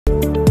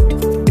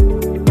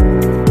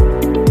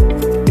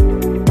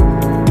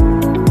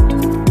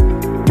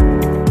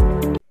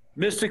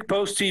Mystic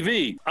Post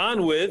TV,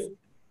 on with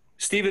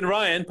Stephen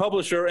Ryan,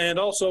 publisher, and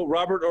also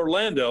Robert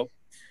Orlando.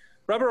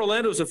 Robert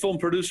Orlando is a film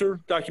producer,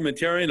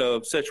 documentarian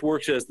of such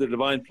works as The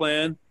Divine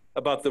Plan,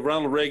 about the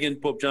Ronald Reagan,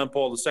 Pope John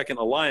Paul II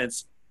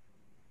alliance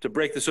to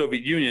break the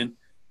Soviet Union.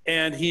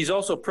 And he's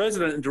also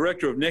president and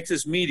director of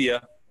Nexus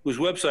Media, whose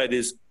website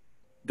is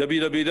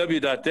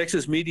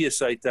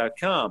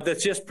www.nexusmediasite.com.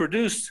 That's just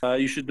produced,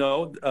 you should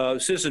know,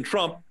 Citizen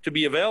Trump, to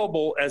be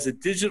available as a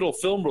digital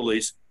film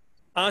release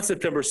on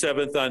September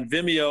 7th on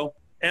Vimeo,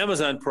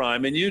 Amazon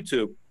Prime, and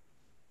YouTube.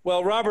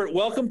 Well, Robert,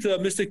 welcome to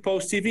Mystic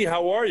Post TV.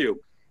 How are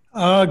you?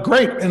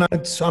 Great, and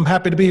I'm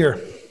happy to be here.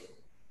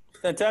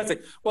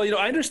 Fantastic. Well,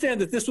 I understand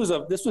that this was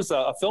a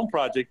film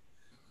project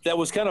that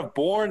was kind of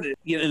born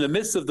in the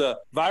midst of the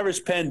virus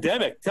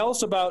pandemic. Tell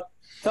us about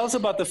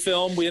the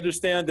film. We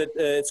understand that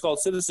it's called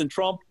Citizen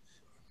Trump.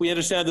 We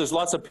understand there's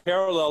lots of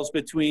parallels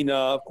between,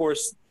 of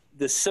course,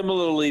 the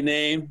similarly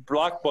named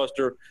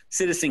blockbuster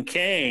Citizen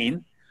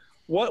Kane.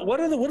 What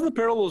are the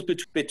parallels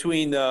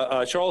between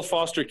Charles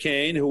Foster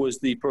Kane, who was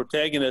the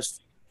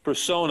protagonist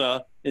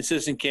persona in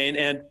Citizen Kane,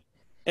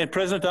 and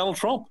President Donald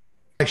Trump?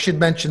 I should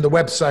mention the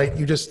website.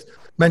 You just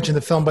mentioned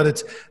the film, but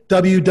it's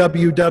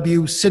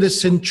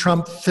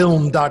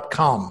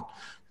www.citizentrumpfilm.com.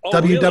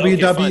 Oh, really?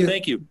 Okay, fine.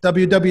 Thank you.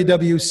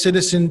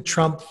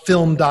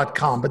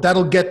 www.citizentrumpfilm.com. But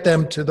that'll get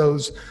them to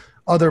those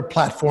other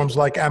platforms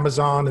like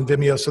Amazon and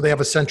Vimeo, so they have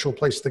a central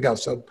place to go.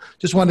 So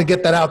just wanted to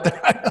get that out there.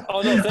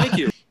 Oh, no, thank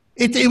you.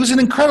 It was an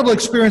incredible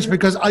experience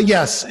because,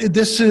 yes,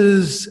 it's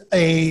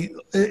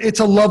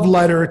a love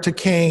letter to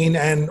Kane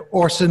and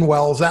Orson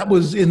Welles. That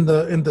was in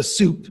the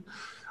soup.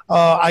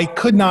 I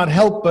could not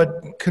help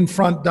but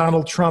confront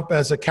Donald Trump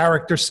as a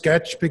character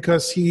sketch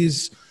because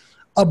he's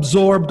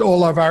absorbed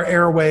all of our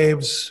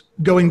airwaves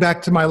going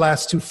back to my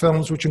last two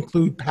films, which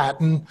include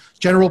Patton,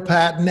 General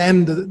Patton,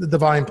 and the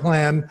Divine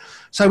Plan.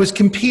 So I was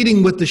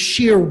competing with the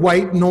sheer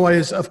white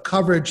noise of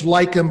coverage,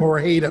 like him or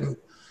hate him.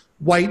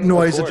 White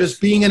noise of just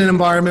being in an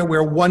environment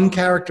where one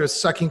character is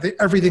sucking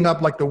everything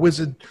up like the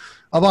Wizard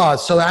of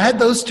Oz. So I had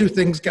those two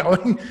things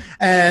going.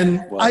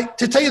 And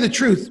to tell you the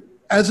truth,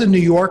 as a New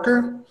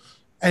Yorker,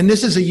 and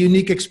this is a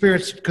unique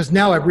experience because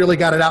now I've really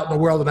got it out in the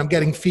world and I'm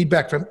getting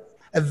feedback from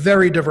a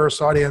very diverse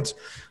audience.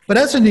 But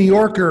as a New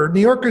Yorker, New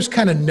Yorkers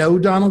kind of know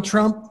Donald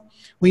Trump.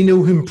 We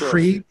knew him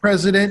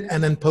pre-president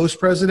and then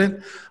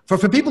post-president.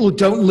 For people who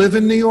don't live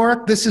in New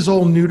York, this is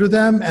all new to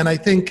them. And I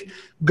think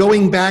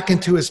going back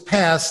into his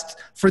past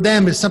for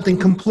them is something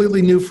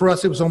completely new. For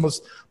us, it was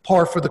almost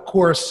par for the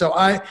course. So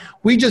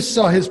we just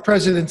saw his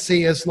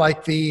presidency as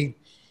like the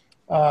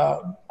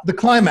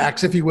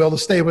climax, if you will, to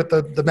stay with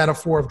the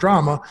metaphor of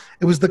drama.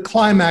 It was the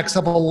climax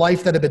of a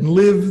life that had been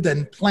lived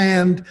and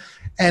planned.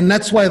 And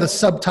that's why the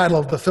subtitle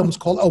of the film is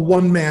called A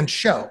One-Man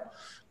Show,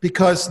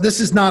 because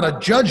this is not a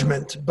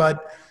judgment,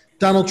 but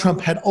Donald Trump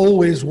had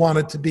always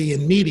wanted to be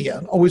in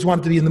media, always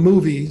wanted to be in the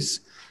movies.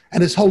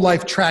 And his whole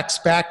life tracks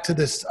back to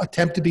this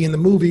attempt to be in the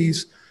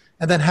movies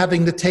and then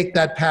having to take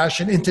that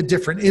passion into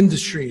different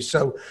industries.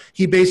 So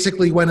he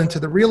basically went into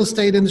the real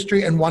estate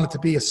industry and wanted to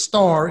be a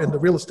star in the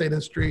real estate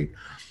industry.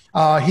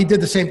 He did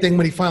the same thing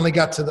when he finally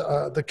got to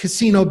the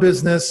casino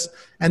business,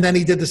 and then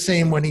he did the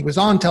same when he was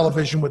on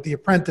television with The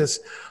Apprentice.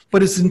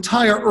 But his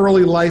entire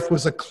early life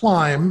was a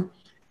climb,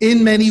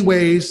 in many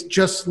ways,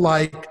 just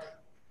like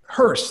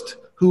Hearst,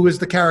 who is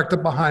the character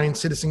behind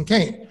Citizen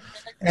Kane.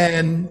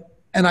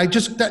 And I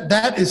just,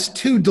 that is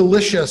too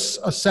delicious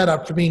a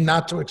setup for me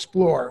not to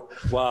explore.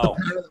 Wow.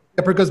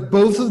 Because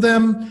both of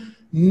them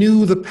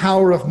knew the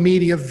power of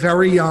media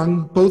very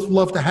young, both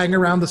loved to hang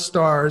around the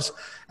stars,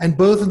 and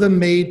both of them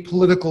made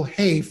political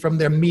hay from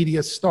their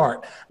media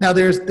start. Now,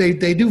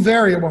 they do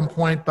vary at one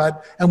point,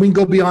 and we can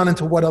go beyond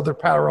into what other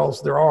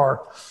parallels there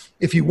are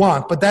if you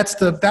want, but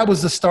that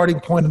was the starting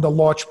point and the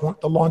launch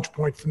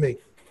point for me.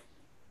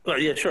 Well,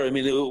 yeah, sure. I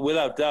mean,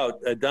 without doubt,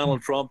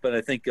 Donald Trump, and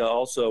I think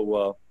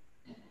also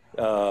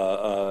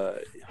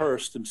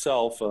Hearst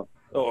himself,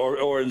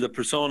 or in the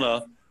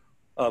persona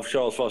of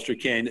Charles Foster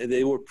Kane,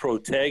 they were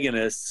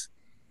protagonists,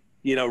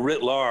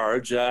 writ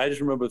large. I just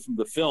remember from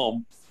the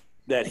film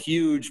that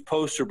huge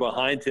poster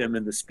behind him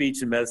in the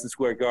speech in Madison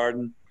Square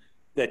Garden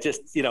that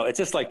just, it's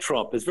just like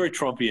Trump. It's very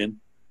Trumpian.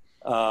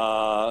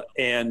 So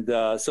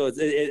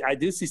I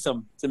do see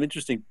some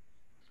interesting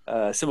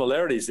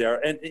similarities there.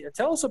 And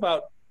tell us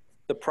about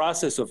the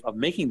process of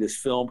making this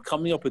film,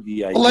 coming up with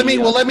the idea.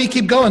 Let me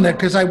keep going there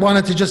because I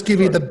wanted to just give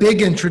you the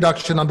big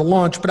introduction on the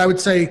launch, but I would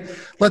say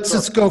let's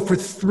just go for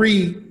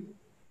three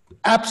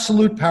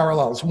absolute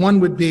parallels. One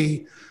would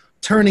be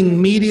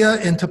turning media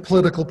into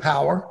political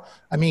power.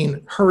 I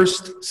mean,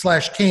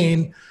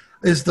 Hearst/Kane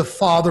is the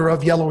father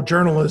of yellow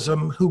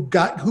journalism who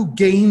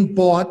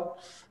bought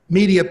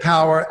media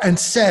power and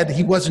said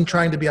he wasn't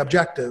trying to be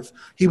objective.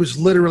 He was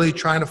literally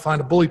trying to find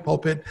a bully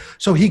pulpit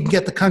so he can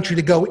get the country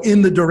to go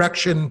in the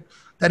direction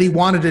that he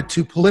wanted it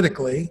to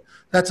politically.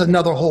 That's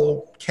another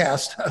whole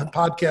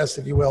podcast,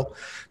 if you will.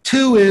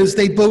 Two is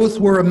they both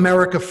were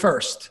America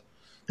first.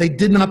 They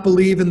did not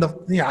believe in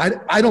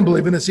I don't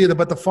believe in this either,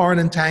 but the foreign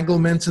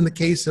entanglements in the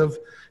case of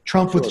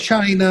Trump with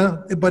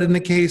China, but in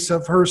the case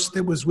of Hearst,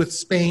 it was with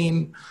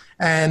Spain.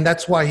 And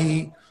that's why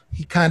he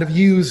kind of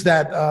used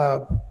that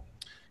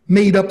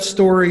made up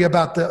story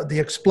about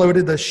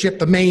the ship,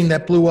 the Maine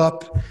that blew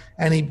up,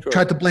 and he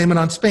tried to blame it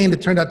on Spain.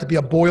 It turned out to be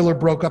a boiler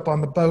broke up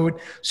on the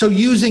boat. So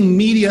using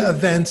media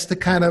events to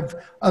kind of,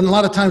 a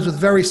lot of times with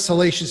very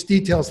salacious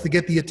details to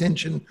get the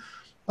attention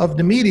of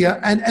the media.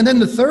 And then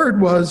the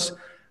third was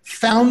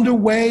found a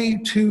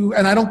way to,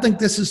 and I don't think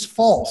this is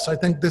false, I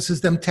think this is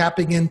them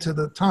tapping into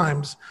the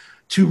times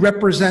to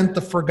represent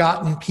the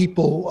forgotten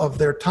people of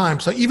their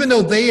time. So even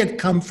though they had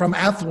come from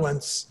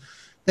affluence,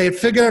 they had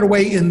figured out a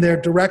way in their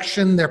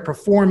direction, their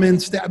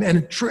performance,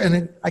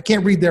 and I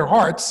can't read their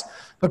hearts,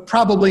 but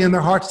probably in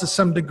their hearts to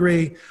some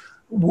degree,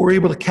 were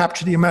able to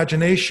capture the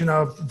imagination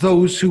of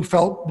those who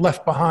felt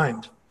left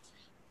behind.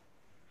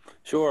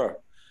 Sure,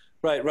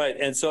 right,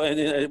 and so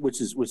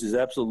which is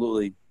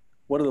absolutely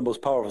one of the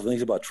most powerful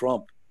things about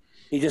Trump.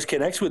 He just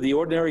connects with the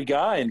ordinary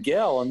guy and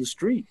gal on the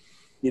street,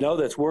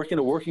 that's working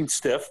a working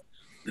stiff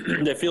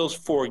that feels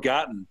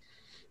forgotten.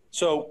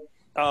 So.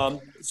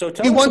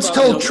 He once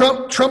told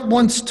Trump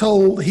once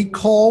told, he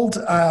called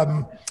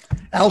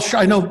Al Sharpton.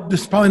 I know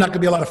there's probably not going to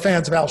be a lot of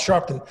fans of Al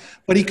Sharpton,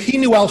 but he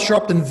knew Al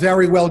Sharpton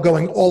very well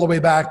going all the way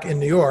back in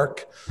New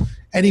York.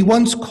 And he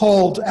once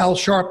called Al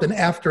Sharpton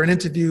after an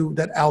interview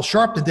that Al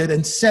Sharpton did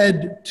and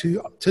said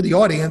to the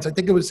audience, I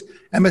think it was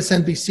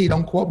MSNBC,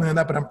 don't quote me on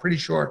that, but I'm pretty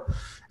sure.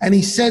 And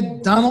he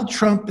said, Donald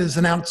Trump is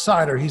an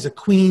outsider. He's a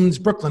Queens,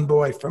 Brooklyn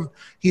boy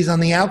he's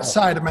on the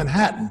outside of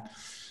Manhattan.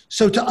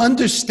 So to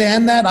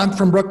understand that, I'm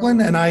from Brooklyn,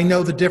 and I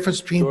know the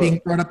difference between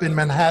being brought up in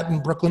Manhattan,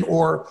 Brooklyn,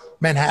 or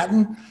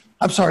Manhattan.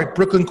 I'm sorry,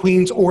 Brooklyn,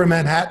 Queens, or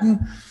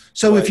Manhattan.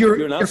 So if you're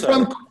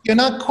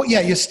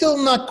you're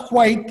still not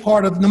quite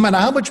part of, no matter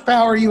how much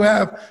power you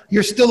have,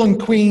 you're still in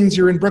Queens,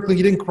 you're in Brooklyn,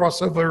 you didn't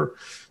cross over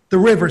the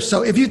river.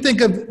 So if you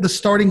think of the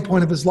starting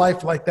point of his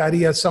life like that,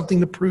 he has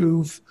something to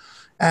prove,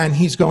 and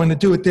he's going to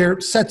do it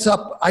there. Sets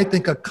up, I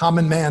think, a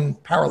common man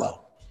parallel.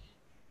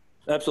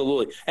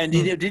 Absolutely. And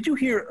did you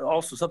hear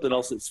also something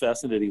else that's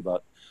fascinating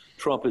about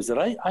Trump is that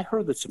I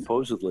heard that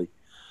supposedly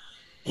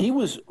he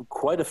was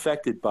quite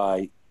affected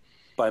by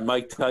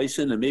Mike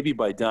Tyson and maybe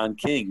by Don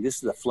King. This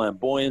is the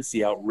flamboyance,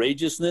 the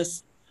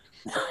outrageousness.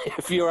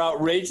 If you're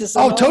outrageous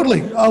enough.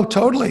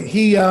 Totally.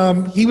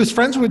 He was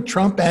friends with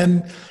Trump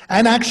and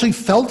actually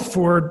felt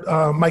for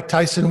Mike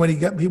Tyson when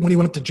he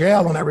went to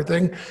jail and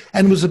everything,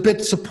 and was a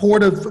bit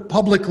supportive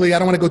publicly. I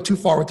don't want to go too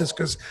far with this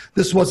because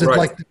this wasn't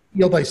like the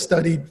field I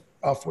studied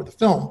for the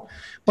film,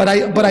 but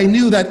I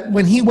knew that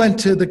when he went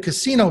to the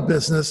casino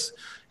business,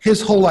 his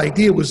whole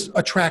idea was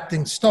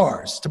attracting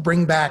stars to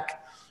bring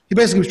back. He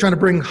basically was trying to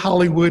bring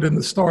Hollywood and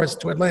the stars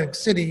to Atlantic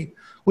City,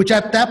 which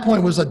at that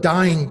point was a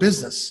dying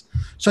business.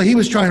 So he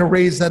was trying to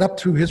raise that up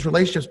through his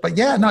relationships. But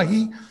yeah, no,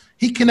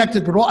 he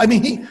connected with all. I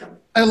mean,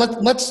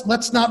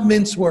 let's not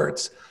mince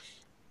words.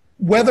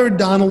 Whether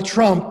Donald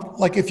Trump,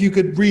 like if you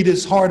could read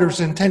his heart or his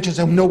intentions,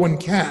 and no one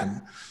can.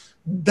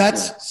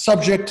 That's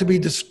subject to be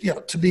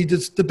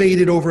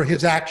debated over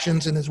his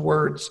actions and his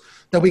words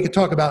that we could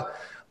talk about.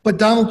 But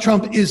Donald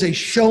Trump is a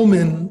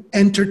showman,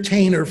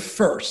 entertainer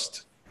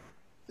first.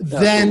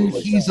 Then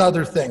he's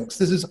other things.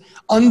 This is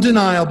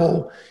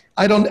undeniable.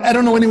 I don't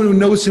know anyone who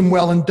knows him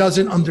well and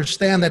doesn't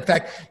understand that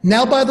fact.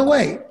 Now, by the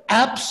way,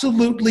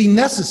 absolutely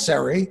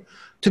necessary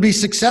to be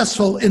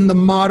successful in the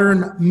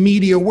modern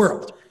media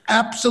world.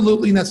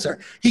 Absolutely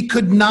necessary. He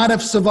could not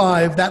have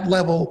survived that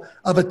level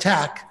of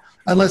attack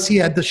unless he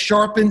had the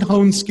sharpened,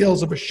 honed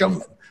skills of a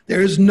showman.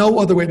 There is no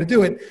other way to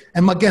do it.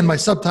 And again, my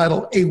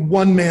subtitle, a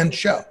one-man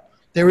show.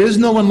 There is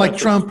no one like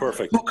Trump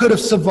who could have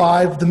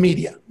survived the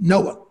media. No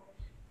one.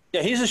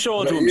 Yeah, he's a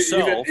show unto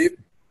himself.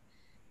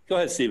 Go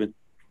ahead, Stephen.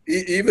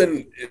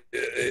 Even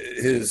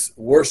his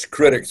worst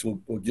critics will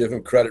give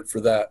him credit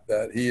for that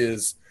he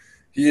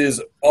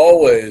is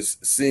always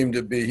seemed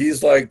to be,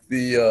 he's like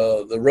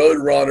the road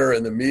runner,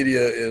 and the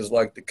media is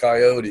like the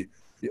coyote.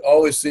 He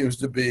always seems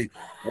to be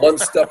one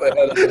step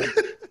ahead of them.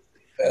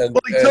 And,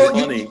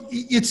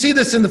 you'd see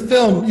this in the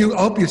film.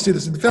 I hope you see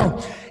this in the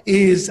film.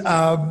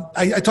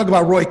 I talk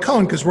about Roy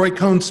Cohn because Roy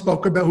Cohn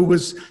spoke about, who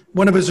was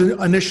one of his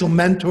initial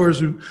mentors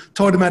who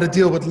taught him how to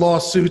deal with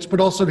lawsuits, but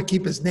also to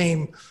keep his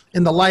name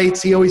in the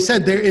lights. He always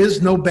said, there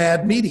is no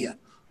bad media.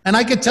 And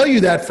I could tell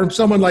you that from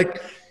someone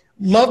like,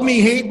 love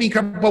me, hate me,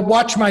 but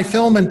watch my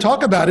film and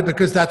talk about it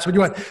because that's what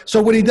you want. So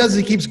what he does is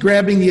he keeps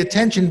grabbing the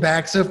attention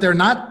back. So if they're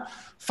not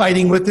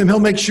fighting with him, he'll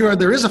make sure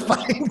there is a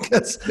fight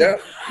because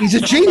he's a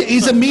genius.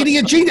 He's a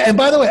media genius. And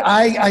by the way,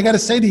 I got to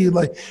say to you,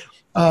 like,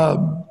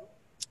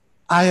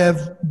 I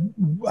have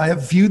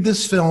viewed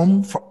this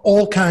film for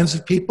all kinds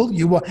of people.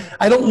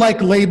 I don't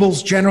like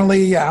labels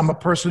generally. I'm a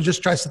person who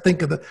just tries to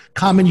think of the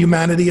common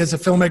humanity as a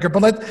filmmaker.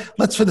 But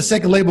let's for the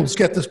sake of labels,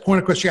 get this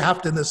point across. You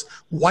have to in this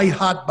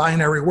white-hot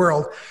binary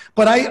world.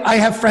 But I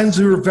have friends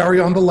who are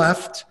very on the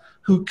left,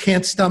 who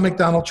can't stomach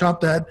Donald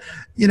Trump, that,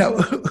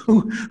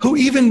 who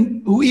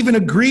even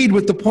agreed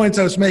with the points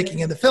I was making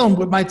in the film,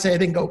 but might say I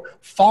didn't go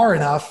far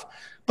enough.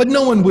 but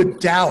no one would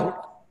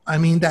doubt, I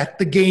mean, that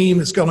the game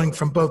is going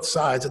from both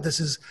sides. That this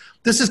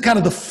is kind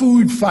of the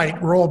food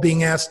fight we're all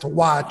being asked to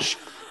watch.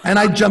 And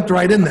I jumped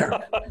right in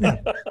there.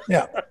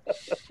 Yeah.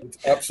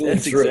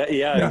 Absolutely true.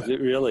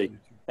 Really.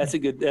 That's a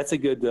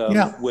good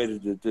way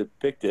to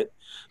depict it.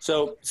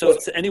 So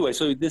anyway,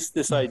 so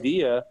this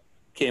idea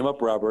came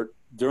up, Robert,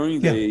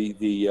 during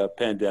the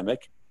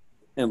pandemic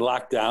and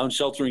lockdown,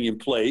 sheltering in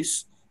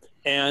place,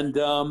 and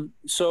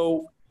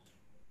so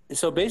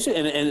basically,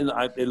 and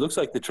it looks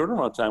like the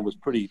turnaround time was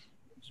pretty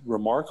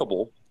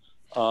remarkable.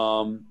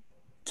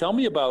 Tell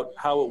me about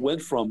how it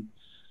went from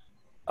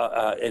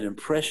an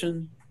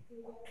impression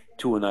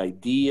to an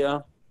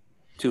idea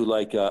to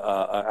like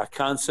a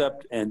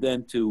concept, and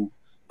then to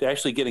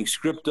actually getting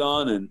script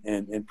done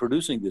and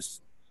producing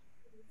this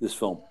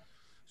film.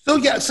 So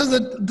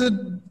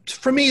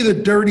for me, the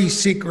dirty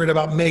secret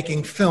about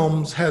making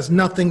films has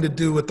nothing to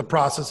do with the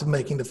process of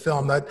making the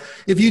film. That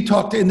if you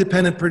talk to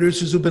independent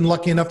producers who've been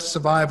lucky enough to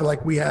survive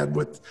like we had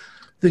with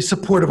the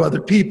support of other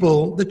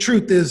people, the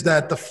truth is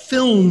that the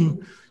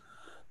film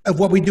of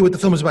what we do with the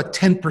film is about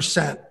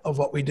 10% of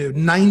what we do.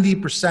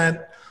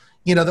 90%,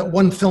 that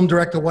one film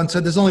director once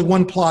said, there's only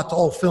one plot to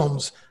all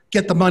films.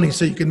 Get the money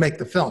so you can make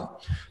the film.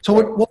 So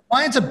what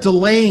winds up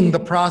delaying the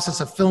process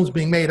of films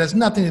being made has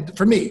nothing to,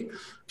 for me.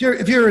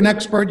 If you're an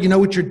expert, you know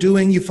what you're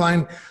doing, you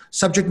find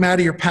subject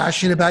matter you're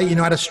passionate about, you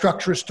know how to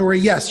structure a story.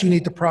 Yes, you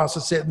need to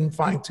process it and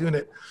fine tune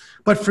it.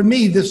 But for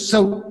me,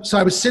 so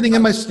I was sitting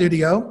in my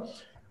studio.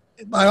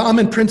 I'm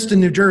in Princeton,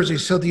 New Jersey,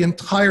 so the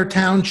entire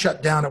town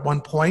shut down at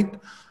one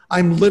point.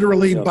 I'm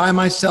literally by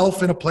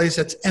myself in a place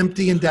that's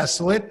empty and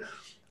desolate.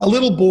 A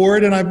little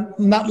bored, and I'm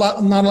not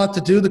a lot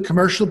to do. The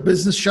commercial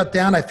business shut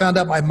down. I found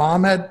out my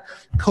mom had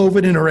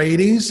COVID in her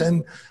 80s,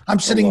 and I'm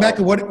sitting back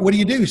and what do?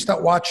 You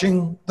start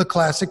watching the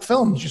classic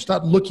films. You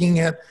start looking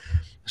at,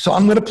 so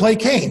I'm going to play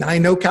Kane. I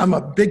know I'm a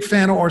big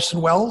fan of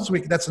Orson Welles.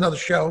 That's another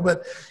show,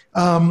 but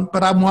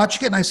I'm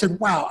watching it, and I said,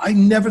 wow, I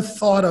never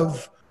thought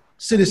of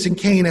Citizen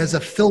Kane as a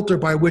filter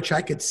by which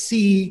I could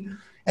see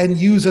and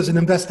use as an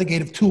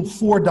investigative tool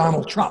for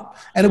Donald Trump.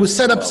 And it was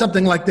set up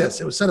something like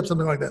this.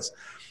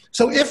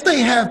 So if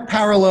they have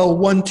parallel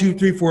 1, 2,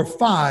 3, 4,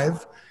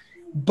 5,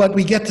 but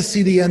we get to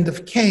see the end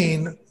of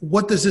Kane,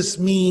 what does this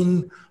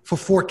mean for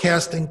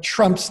forecasting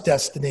Trump's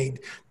destiny?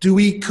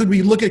 Could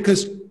we look at,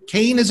 because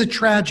Kane is a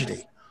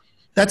tragedy.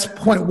 That's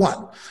point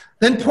one.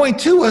 Then point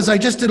two was I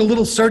just did a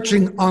little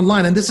searching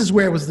online, and this is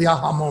where it was the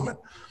aha moment.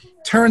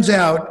 Turns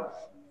out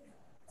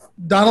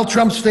Donald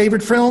Trump's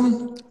favorite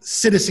film,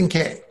 Citizen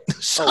Kane.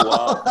 So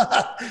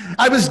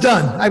I was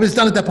done. At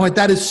that point.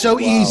 That is so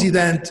easy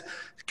then to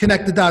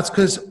connect the dots,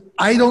 because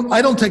I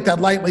don't take that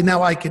lightly.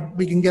 Now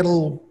we can get a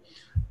little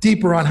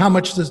deeper on how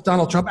much does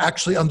Donald Trump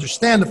actually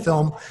understand the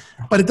film,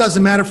 but it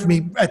doesn't matter for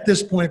me at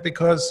this point,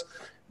 because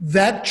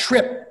that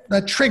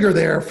trigger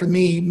there for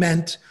me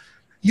meant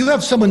you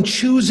have someone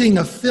choosing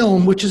a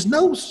film, which is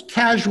no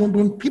casual.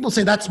 When people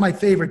say that's my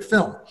favorite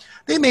film,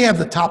 they may have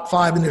the top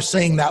 5 and they're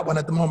saying that one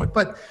at the moment,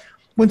 but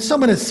when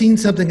someone has seen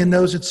something and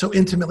knows it so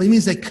intimately, it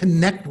means they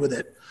connect with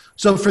it.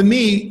 So for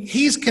me,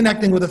 he's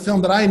connecting with a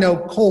film that I know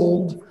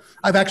cold.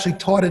 I've actually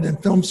taught it in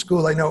film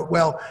school. I know it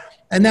well.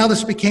 And now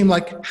this became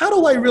like, how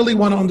do I really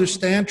want to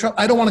understand Trump?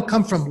 I don't want to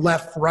come from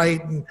left,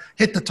 right, and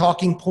hit the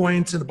talking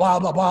points and blah,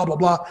 blah, blah, blah,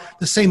 blah,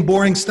 the same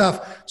boring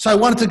stuff. So I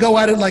wanted to go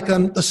at it like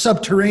on the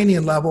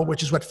subterranean level,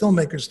 which is what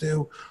filmmakers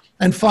do,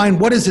 and find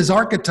what is his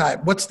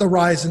archetype, what's the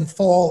rise and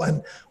fall,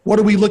 and what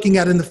are we looking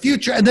at in the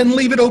future, and then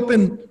leave it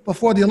open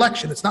before the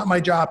election. It's not my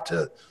job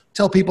to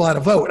tell people how to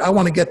vote. I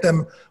want to get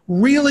them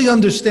really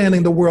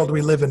understanding the world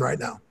we live in right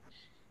now.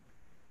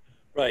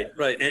 Right.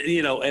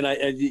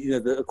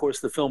 And of course,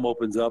 the film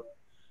opens up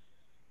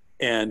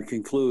and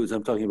concludes.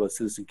 I'm talking about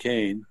Citizen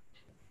Kane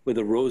with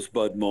a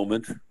rosebud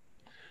moment,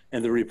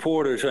 and the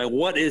reporter saying,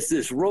 "What is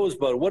this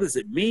rosebud? What does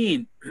it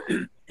mean?"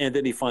 And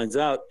then he finds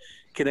out,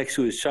 connects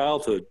to his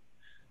childhood,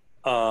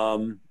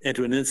 and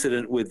to an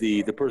incident with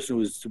the person who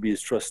was to be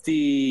his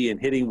trustee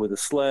and hitting with a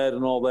sled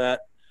and all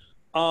that.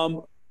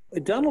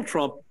 Donald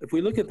Trump, if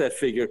we look at that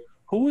figure,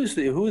 who are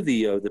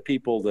the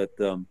people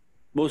that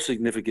most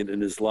significant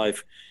in his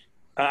life?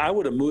 I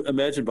would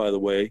imagine, by the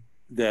way,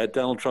 that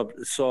Donald Trump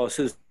saw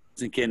Citizen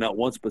Kane not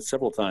once but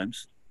several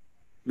times.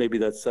 Maybe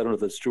I don't know if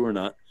that's true or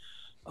not,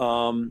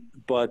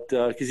 but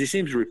because he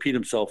seems to repeat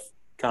himself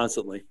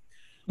constantly.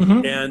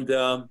 Mm-hmm.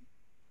 And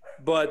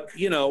but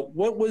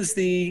what was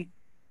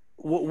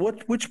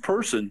which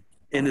person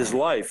in his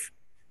life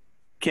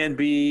can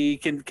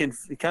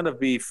kind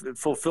of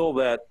fulfill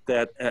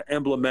that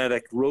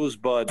emblematic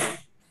rosebud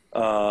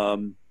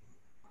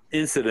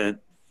incident?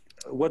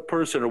 What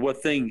person or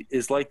what thing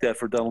is like that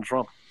for Donald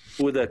Trump?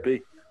 Who would that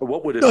be? Or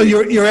what would it be?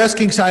 You're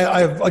asking,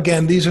 so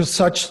again, these are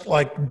such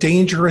like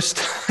dangerous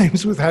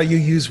times with how you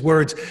use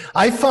words.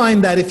 I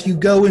find that if you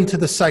go into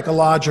the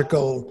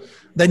psychological,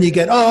 then you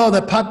get,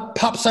 the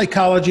pop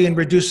psychology and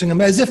reducing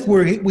them as if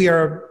we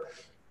are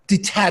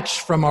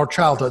detached from our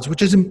childhoods,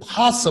 which is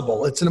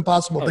impossible. It's an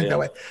impossible thing that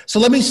way. So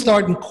let me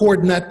start and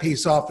cordon that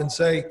piece off and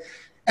say,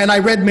 And I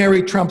read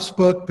Mary Trump's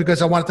book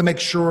because I wanted to make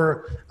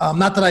sure,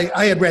 not that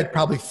I had read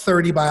probably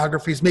 30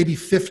 biographies, maybe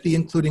 50,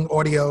 including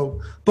audio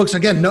books.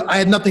 Again, I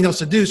had nothing else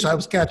to do, so I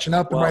was catching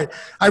up. Wow. And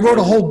I wrote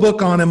a whole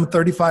book on him,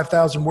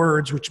 35,000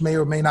 words, which may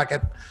or may not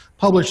get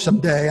published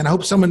someday. And I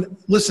hope someone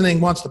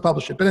listening wants to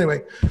publish it. But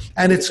anyway,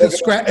 and it's a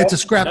scrap.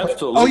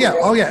 Absolutely.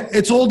 Oh yeah.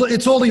 It's all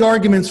the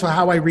arguments for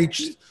how I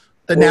reached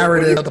the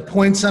narrative, the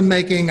points I'm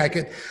making.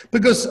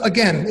 Because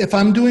again, if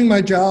I'm doing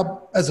my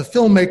job as a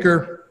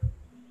filmmaker,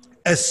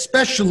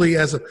 especially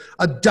as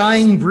a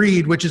dying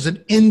breed, which is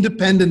an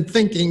independent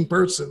thinking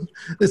person.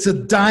 It's a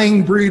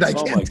dying breed. I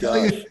can't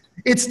tell you.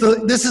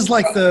 This is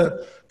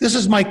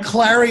my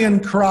clarion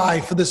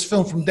cry for this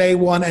film from day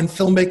one and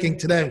filmmaking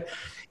today.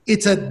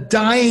 It's a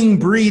dying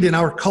breed in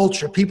our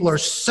culture. People are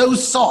so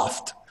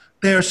soft.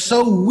 They're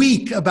so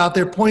weak about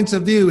their points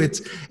of view.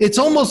 It's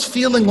almost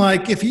feeling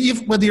like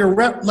whether you're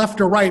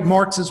left or right,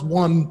 Marx has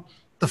won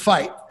the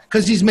fight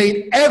because he's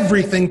made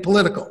everything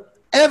political.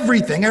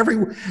 Everything,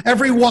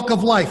 every walk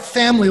of life,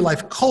 family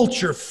life,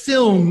 culture,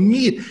 film,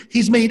 media.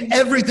 He's made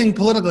everything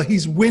political.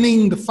 He's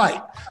winning the fight.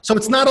 So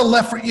it's not a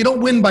left. You don't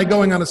win by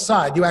going on a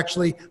side. You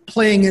actually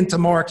playing into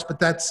Marx.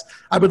 But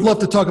I would love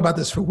to talk about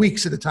this for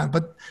weeks at a time.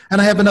 And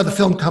I have another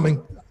film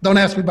coming. Don't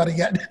ask me about it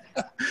yet.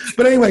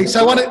 But anyway, so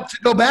I wanted to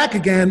go back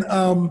again.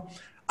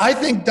 I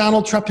think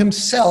Donald Trump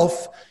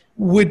himself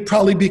would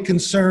probably be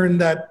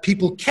concerned that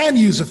people can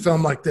use a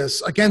film like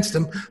this against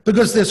him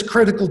because there's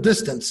critical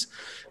distance.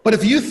 But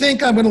if you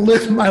think I'm going to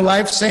live my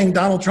life saying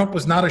Donald Trump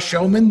was not a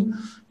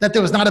showman, that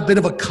there was not a bit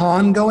of a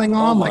con going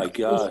on,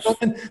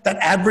 that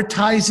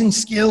advertising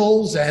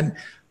skills and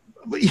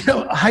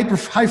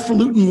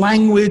highfalutin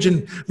language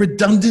and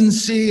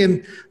redundancy,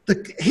 and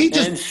he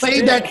just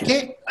played that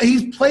game.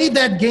 He's played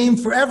that game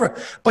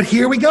forever. But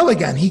here we go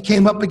again. He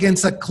came up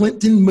against a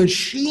Clinton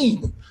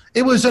machine.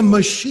 It was a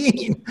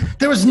machine.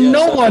 There was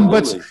no one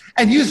but.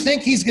 And you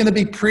think he's going to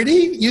be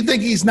pretty? You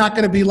think he's not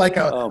going to be like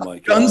a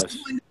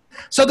gunslinger?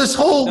 So this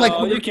whole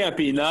you can't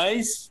be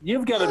nice.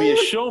 You've got to be a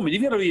showman.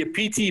 You've got to be a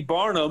P.T.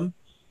 Barnum.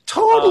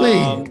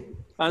 Totally.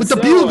 With the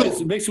bugle.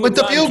 With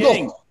the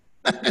bugle.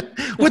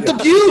 With the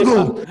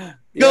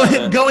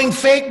bugle. Going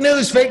fake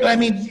news. I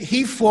mean,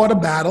 he fought a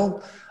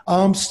battle,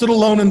 stood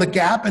alone in the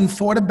gap and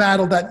fought a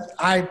battle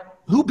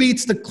who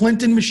beats the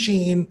Clinton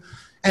machine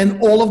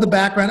and all of the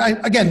background.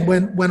 Again,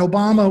 when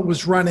Obama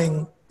was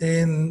running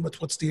in,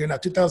 what's the year now,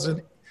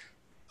 2008?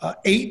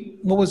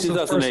 What was 2008,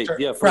 the first term?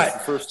 yeah.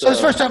 So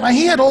his first time,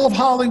 he had all of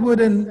Hollywood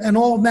and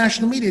all of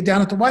national media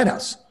down at the White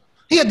House.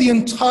 He had the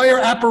entire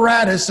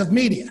apparatus of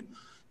media.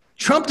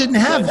 Trump didn't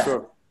have that.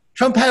 Sure.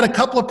 Trump had a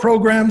couple of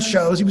programs,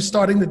 shows he was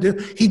starting to do.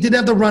 He did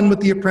have the run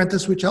with The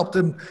Apprentice, which helped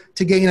him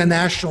to gain a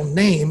national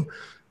name.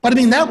 But I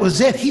mean, that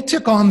was it. He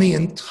took on the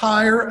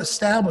entire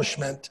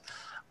establishment.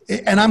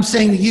 And I'm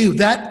saying to you,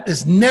 that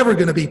is never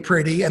going to be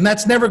pretty. And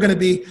that's never going to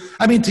be,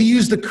 to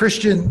use the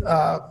Christian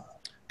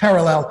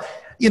parallel,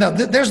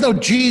 there's no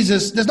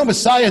Jesus, there's no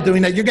Messiah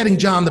doing that. You're getting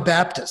John the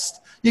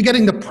Baptist. You're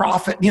getting the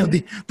prophet,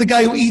 the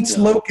guy who eats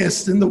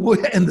locusts in the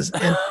wood and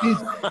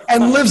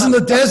lives in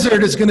the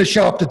desert is going to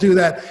show up to do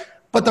that.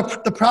 But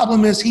the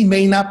problem is he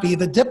may not be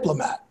the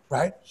diplomat,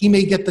 right? He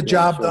may get the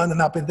job done and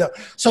not be the.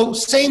 So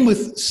same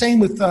with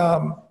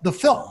the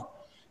film.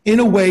 In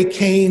a way,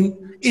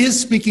 Kane is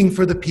speaking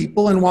for the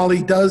people, and while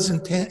he does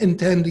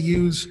intend to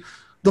use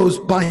those,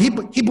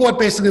 he bought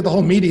basically the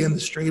whole media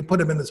industry. He put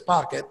them in his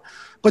pocket.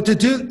 But to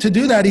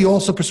do that, he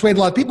also persuaded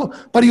a lot of people.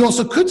 But he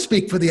also could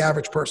speak for the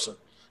average person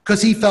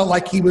because he felt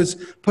like he was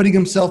putting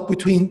himself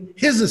between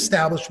his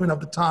establishment of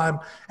the time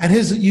and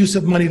his use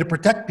of money to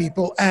protect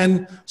people.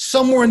 And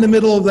somewhere in the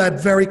middle of that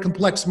very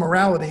complex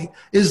morality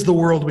is the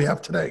world we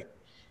have today.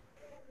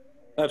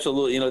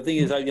 Absolutely. The thing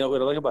is, what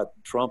I like about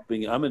Trump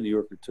I'm a New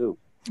Yorker too.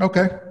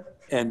 Okay.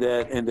 And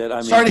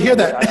that sorry to hear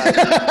that.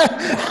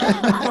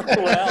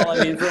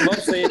 from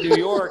upstate New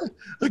York,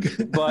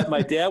 but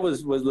my dad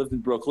lived in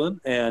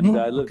Brooklyn, and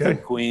I lived in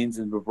Queens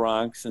and the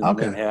Bronx and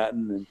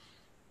Manhattan.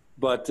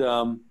 But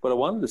what I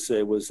wanted to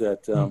say was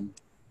that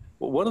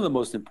one of the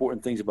most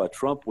important things about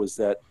Trump was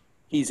that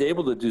he's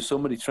able to do so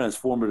many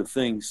transformative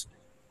things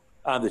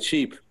on the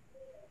cheap.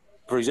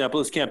 For example,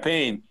 his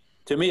campaign,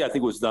 to me, I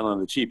think was done on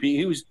the cheap.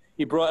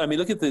 He brought.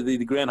 Look at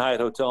the Grand Hyatt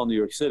Hotel in New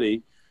York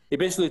City. He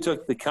basically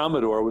took the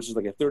Commodore, which is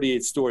like a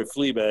 38-story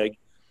flea bag,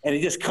 and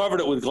he just covered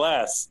it with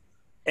glass,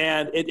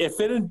 and it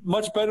fitted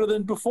much better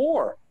than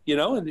before,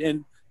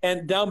 And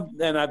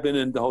I've been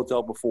in the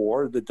hotel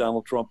before that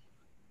Donald Trump,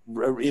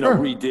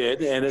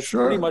 redid, and it's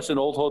pretty much an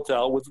old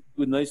hotel with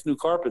nice new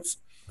carpets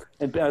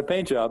and a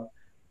paint job.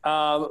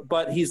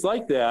 But he's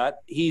like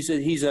that. He's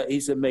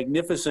a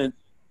magnificent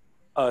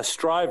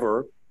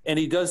striver, and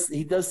he does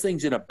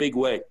things in a big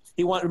way.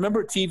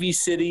 Remember TV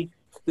City?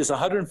 This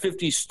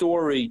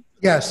 150-story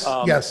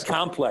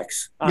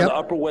complex on the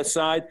Upper West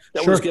Side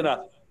that was going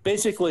to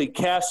basically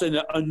cast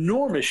an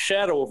enormous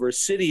shadow over a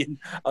city,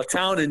 a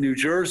town in New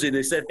Jersey. And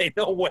they said, "Hey,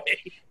 no way,"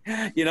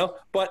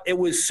 But it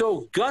was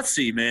so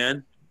gutsy,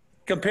 man.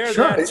 Compare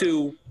that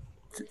to.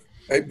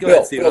 Hey,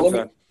 Bill,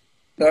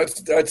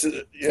 that's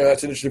an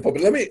interesting point.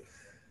 But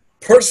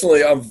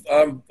personally,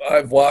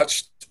 I've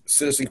watched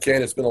Citizen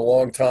Kane. It's been a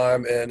long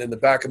time, and in the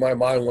back of my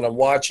mind, when I'm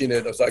watching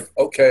it, I was like,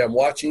 okay, I'm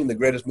watching the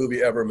greatest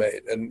movie ever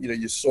made, and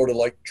you sort of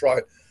like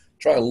try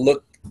and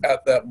look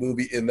at that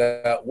movie in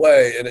that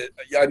way. And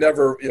I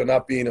never,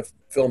 not being a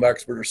film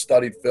expert or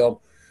studied film,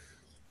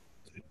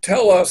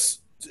 tell us.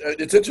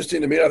 It's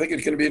interesting to me. I think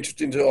it's going to be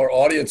interesting to our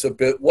audience a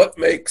bit. What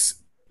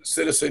makes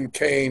Citizen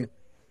Kane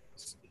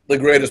the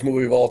greatest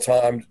movie of all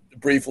time,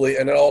 briefly,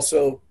 and then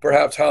also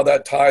perhaps how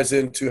that ties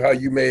into how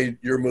you made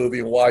your movie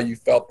and why you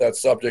felt that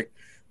subject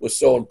was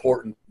so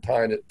important,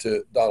 tying it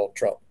to Donald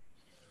Trump?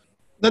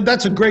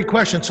 That's a great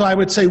question. So I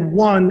would say,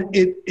 one,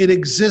 it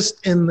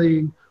exists in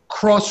the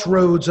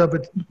crossroads of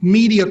it,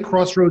 media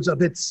crossroads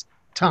of its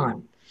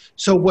time.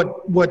 So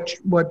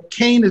what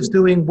Kane is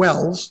doing,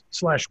 Wells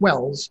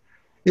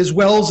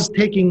is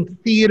taking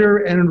theater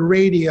and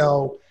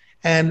radio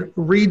and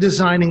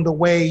redesigning the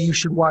way you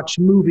should watch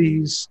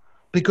movies,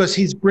 because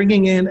he's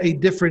bringing in a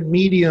different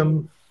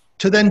medium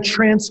to then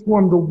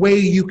transform the way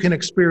you can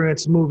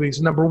experience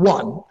movies, number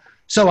one.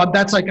 So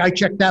that's like, I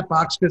check that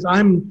box because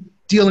I'm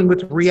dealing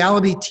with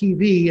reality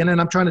TV, and then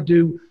I'm trying to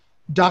do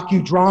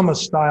docudrama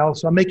style.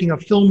 So I'm making a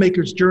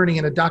filmmaker's journey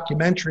in a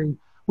documentary,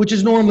 which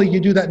is normally you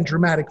do that in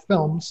dramatic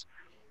films.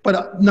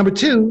 But number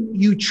two,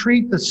 you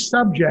treat the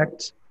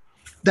subject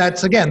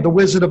that's, again, the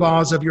Wizard of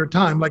Oz of your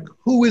time. Like,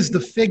 who is the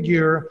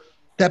figure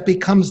that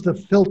becomes the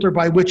filter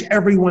by which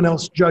everyone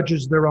else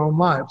judges their own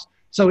lives?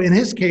 So in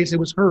his case, it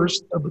was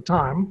Hearst of the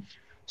time.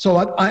 So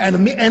and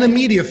a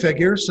media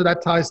figure, so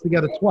that ties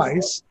together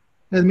twice.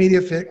 And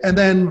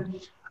then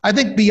I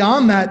think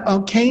beyond that,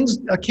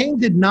 Kane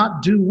did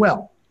not do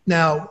well.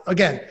 Now,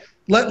 again,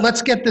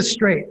 let's get this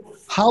straight.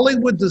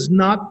 Hollywood does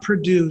not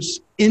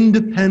produce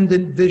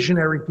independent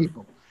visionary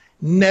people.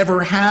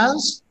 Never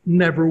has,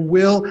 never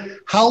will.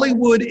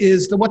 Hollywood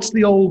is the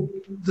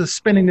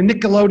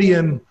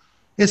Nickelodeon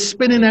is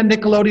spinning at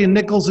Nickelodeon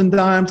nickels and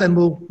dimes and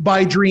will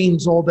buy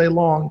dreams all day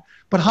long.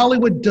 But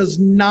Hollywood does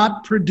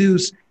not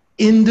produce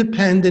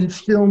independent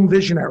film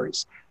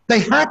visionaries. They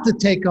had to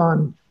take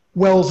on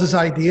Wells's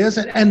ideas,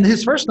 and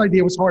his first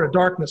idea was Heart of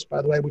Darkness,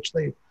 by the way, which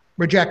they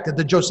rejected,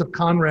 the Joseph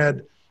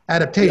Conrad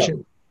adaptation.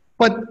 Yeah.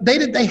 But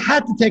they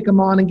had to take him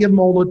on and give him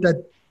all of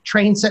that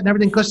train set and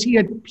everything, because he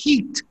had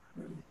peaked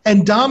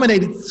and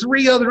dominated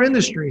three other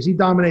industries. He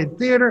dominated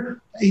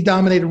theater, he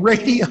dominated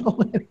radio.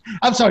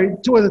 I'm sorry,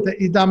 two other things.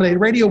 He dominated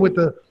radio with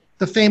the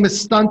famous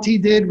stunt he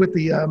did with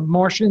the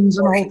Martians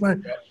and the whole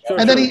thing.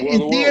 And then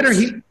in theater,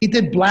 he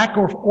did Black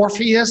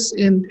Orpheus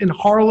in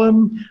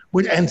Harlem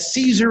and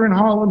Caesar in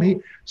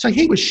Harlem. So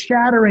he was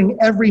shattering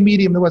every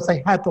medium there was.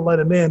 They had to let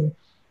him in.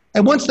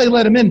 And once they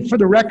let him in, for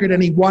the record,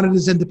 and he wanted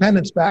his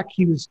independence back,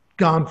 he was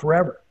gone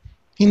forever.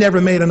 He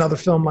never made another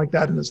film like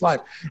that in his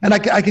life. And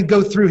I could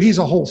go through, he's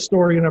a whole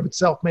story in of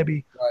itself,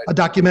 maybe a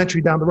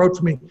documentary down the road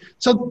for me.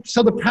 So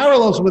the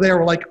parallels over there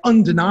were like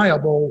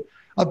undeniable,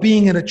 of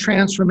being in a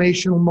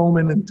transformational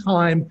moment in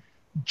time,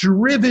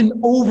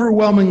 driven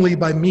overwhelmingly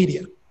by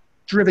media,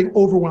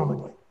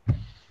 overwhelmingly.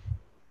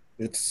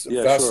 It's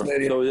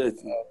fascinating. Sure.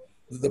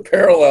 So the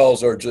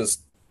parallels are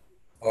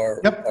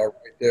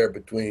right there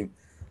between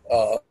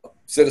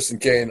Citizen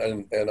Kane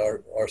and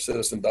our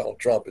citizen Donald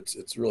Trump.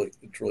 It's really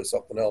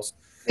something else.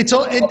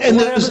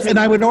 And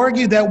I would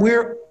argue that go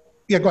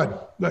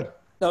ahead.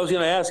 I was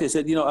going to ask. I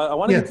said, I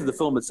want to get to the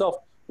film itself.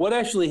 What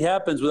actually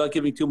happens, without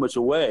giving too much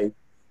away?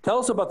 Tell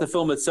us about the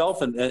film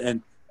itself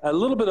and a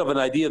little bit of an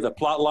idea of the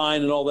plot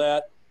line and all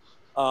that.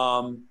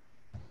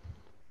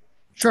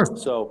 Sure.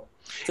 So,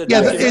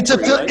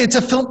 it's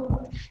a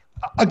film.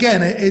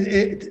 Again,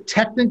 it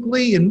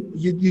technically, and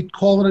you'd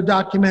call it a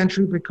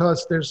documentary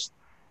because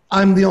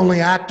I'm the only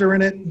actor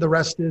in it. The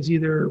rest is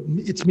either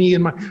it's me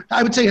and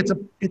I would say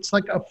it's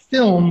like a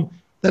film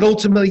that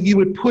ultimately you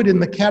would put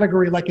in the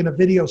category like in a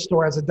video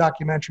store as a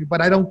documentary.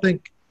 But I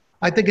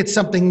think it's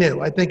something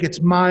new. I think it's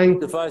my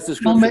defies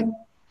description.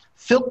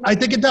 I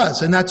think it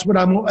does, and that's what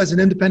as an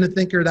independent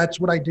thinker, that's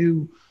what I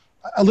do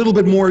a little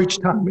bit more each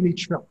time in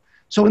each film.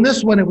 So in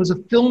this one, it was a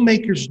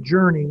filmmaker's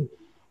journey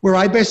where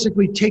I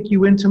basically take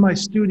you into my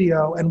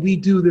studio and we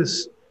do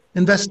this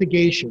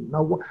investigation.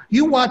 Now,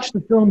 you watch the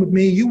film with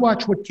me, you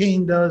watch what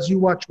Kane does, you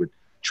watch what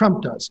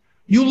Trump does.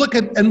 You look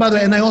at, and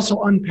I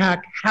also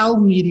unpack how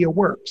media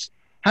works.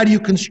 How do you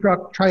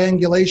construct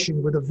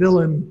triangulation with a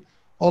villain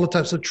all the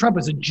time? So Trump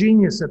is a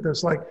genius at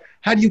this. Like,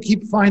 how do you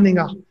keep finding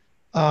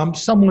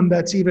someone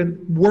that's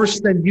even worse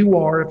than you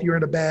are if you're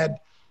in a bad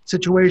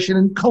situation?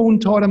 And Cohen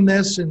taught him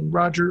this, and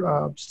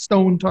Roger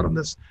Stone taught him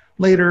this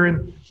later.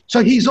 And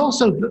so he's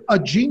also a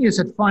genius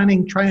at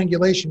finding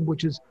triangulation,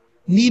 which is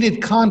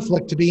needed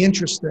conflict to be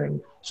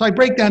interesting. So I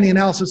break down the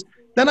analysis.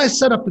 Then I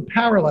set up the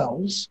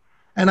parallels,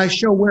 and I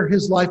show where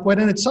his life went.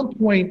 And at some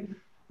point,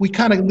 we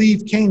kind of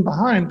leave Kane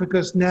behind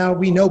because now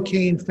we know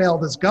Kane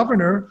failed as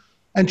governor,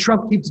 and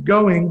Trump keeps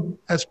going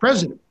as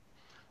president.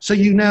 So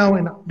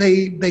and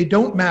they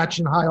don't match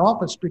in high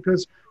office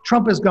because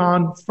Trump has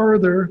gone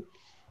further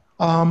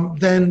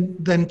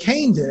than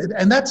Kane did,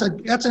 and that's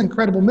an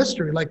incredible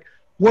mystery. Like,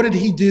 what did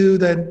he do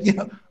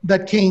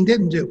that Kane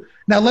didn't do?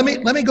 Now let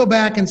me go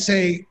back and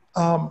say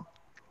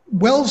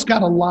Wells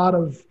got a lot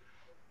of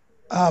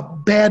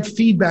bad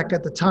feedback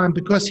at the time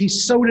because he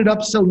sewed it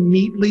up so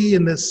neatly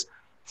in this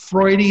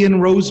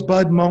Freudian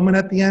rosebud moment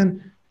at the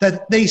end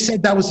that they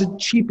said that was a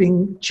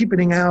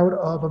cheapening out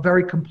of a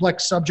very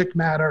complex subject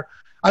matter.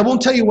 I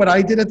won't tell you what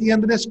I did at the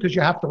end of this because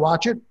you have to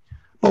watch it.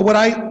 But what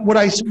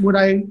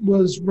I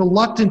was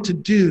reluctant to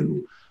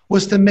do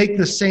was to make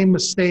the same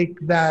mistake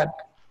that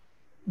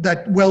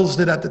Wells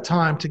did at the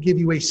time, to give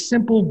you a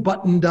simple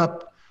buttoned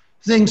up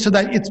thing so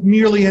that it's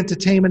merely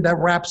entertainment that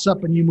wraps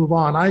up and you move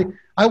on.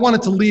 I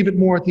wanted to leave it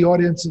more at the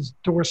audience's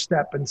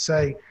doorstep and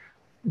say,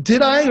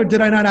 did I or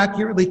did I not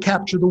accurately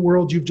capture the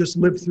world you've just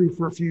lived through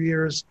for a few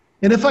years?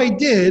 And if I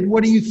did,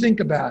 what do you think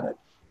about it?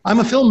 I'm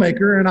a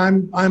filmmaker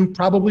and I'm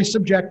probably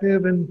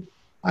subjective and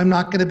I'm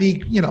not going to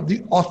be,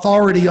 the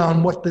authority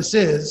on what this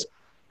is,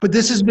 but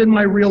this has been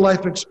my real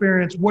life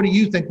experience. What do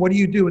you think? What do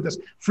you do with this?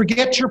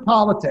 Forget your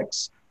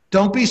politics.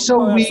 Don't be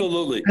so weak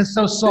and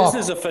so soft.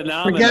 This is a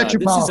phenomenon. Forget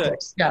your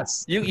politics.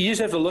 Yes. You just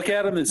have to look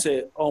at him and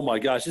say, oh my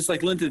gosh, it's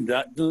like Lyndon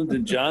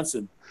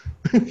Johnson.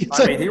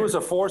 He was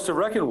a force to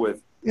reckon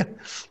with. Yeah.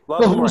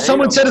 Well,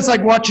 someone said it's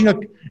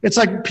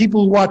like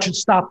people who watch it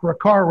stop for a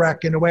car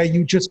wreck in a way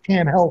you just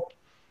can't help.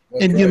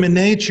 That's in human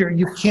nature.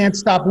 You can't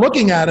stop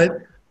looking at it,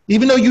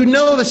 even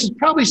though this is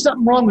probably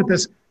something wrong with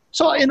this.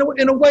 So in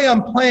a way,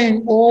 I'm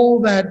playing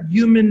all that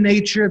human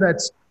nature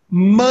that's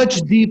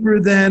much deeper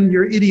than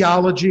your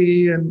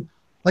ideology. And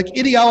like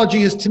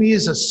ideology to me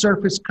is a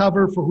surface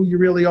cover for who you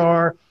really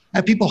are.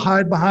 And people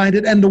hide behind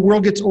it and the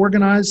world gets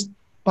organized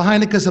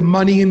behind it because of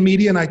money and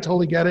media. And I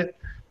totally get it.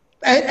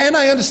 And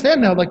I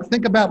understand now, like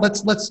think about,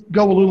 let's look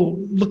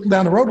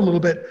down the road a little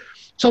bit.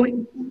 So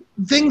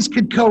things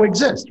could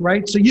coexist,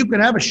 right? So you could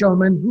have a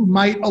showman who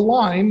might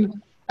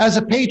align as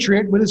a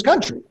patriot with his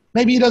country.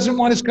 Maybe he doesn't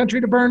want his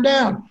country to burn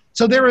down.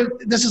 So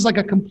this is like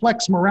a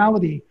complex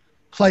morality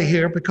play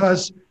here,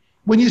 because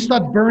when you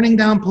start burning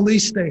down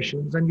police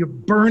stations and you're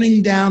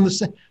burning down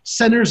the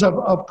centers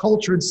of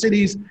culture in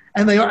cities,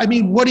 and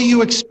what do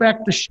you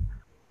expect?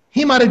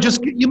 You might have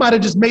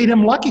just made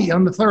him lucky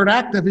on the third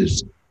act of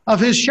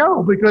his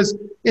show, because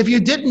if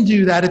you didn't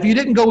do that, if you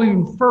didn't go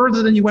even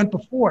further than you went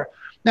before.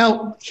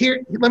 Now,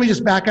 here, let me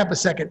just back up a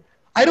second.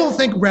 I don't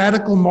think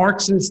radical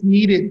Marxists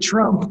needed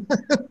Trump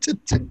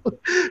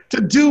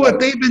to do what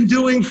they've been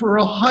doing for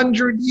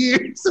 100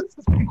 years.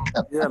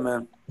 Yeah,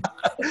 man.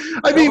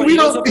 We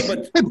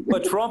don't.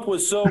 But Trump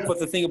was so. But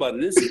the thing about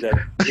it is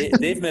that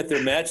they've met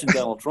their match in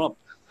Donald Trump.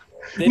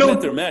 They've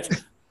met their match.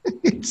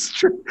 It's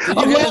true.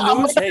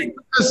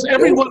 Because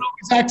everyone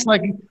always acts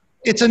like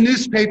it's a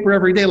newspaper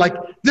every day. Like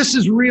this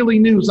is really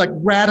news. Like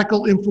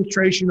radical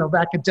infiltration of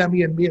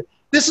academia and media.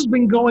 This has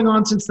been going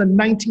on since the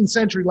 19th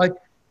century. Like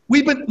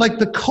we've been like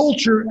the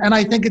culture, and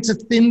I think it's a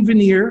thin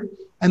veneer.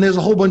 And there's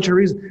a whole bunch of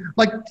reasons.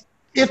 Like,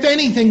 if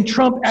anything,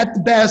 Trump at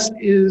the best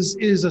is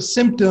a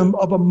symptom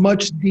of a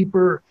much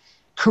deeper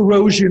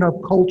corrosion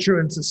of culture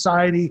and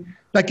society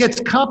that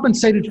gets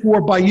compensated for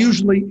by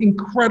usually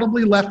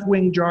incredibly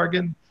left-wing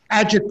jargon,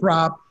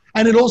 agitprop,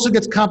 and it also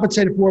gets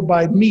compensated for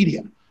by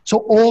media. So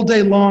all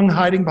day long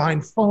hiding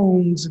behind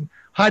phones and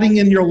hiding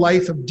in your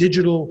life of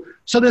digital.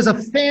 So there's a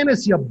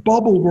fantasy, a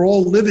bubble we're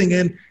all living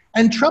in,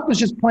 and Trump is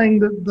just playing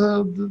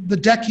the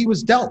deck he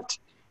was dealt.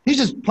 He's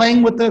just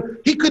playing with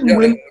he couldn't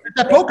win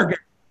that poker game.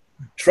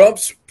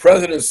 Trump's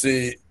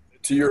presidency,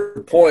 to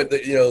your point,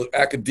 that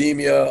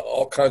academia,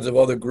 all kinds of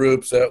other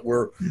groups that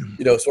were,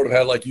 sort of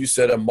had, like you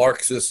said, a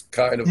Marxist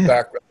kind of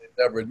background,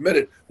 they never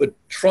admitted. But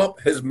Trump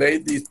has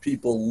made these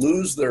people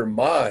lose their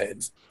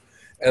minds,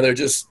 and they're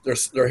just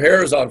their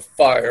hair is on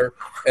fire,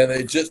 and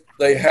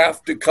they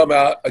have to come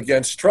out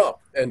against Trump.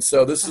 And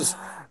so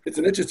it's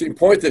an interesting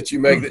point that you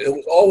make, that it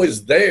was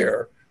always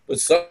there, but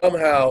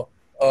somehow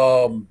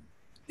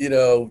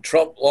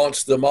Trump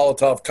launched the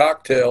Molotov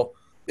cocktail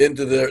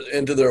into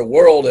their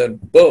world, and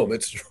boom,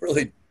 it's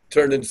really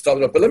turned into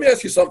something else. But let me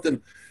ask you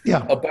something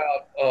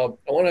about. I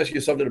want to ask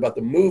you something about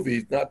the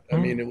movie.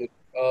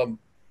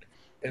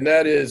 And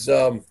that is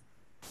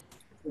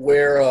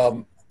where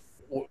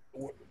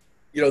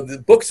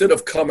the books that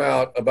have come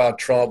out about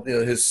Trump.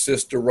 His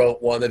sister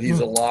wrote one that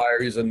he's a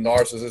liar, he's a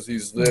narcissist,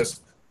 he's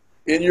this.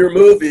 In your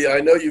movie, I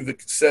know you've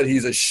said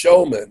he's a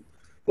showman,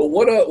 but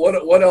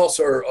what else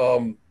are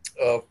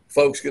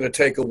folks going to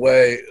take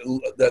away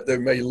that they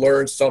may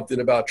learn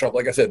something about Trump?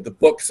 Like I said, the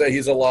books say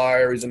he's a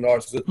liar, he's a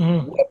narcissist.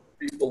 What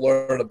do people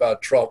learn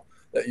about Trump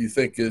that you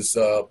think is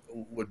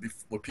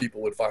what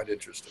people would find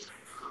interesting?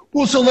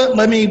 Well, so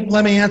let me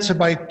answer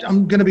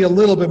I'm going to be a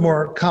little bit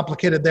more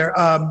complicated there.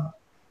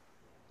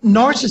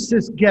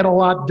 Narcissists get a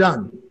lot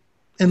done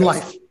in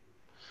life.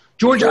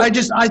 George, sure. I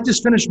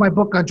just finished my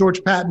book on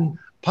George Patton,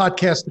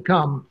 podcast to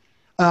come.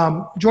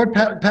 George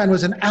Patton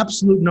was an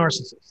absolute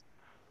narcissist.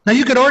 Now,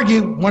 you could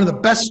argue one of the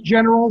best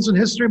generals in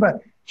history,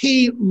 but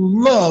he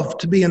loved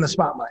to be in the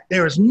spotlight.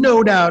 There is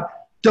no doubt.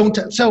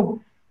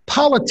 So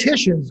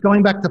politicians,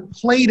 going back to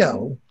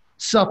Plato,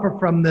 suffer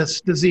from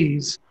this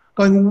disease.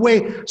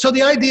 So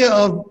the idea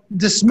of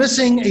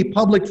dismissing a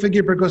public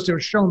figure because they're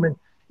a showman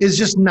is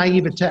just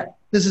naivete.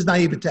 This is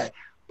naivete.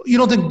 You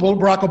don't think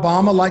Barack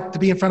Obama liked to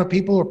be in front of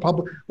people or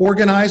public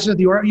organizer?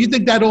 You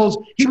think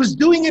he was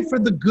doing it for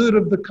the good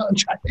of the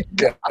country?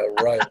 Yeah,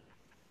 right.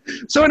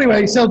 So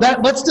anyway,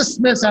 let's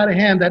dismiss out of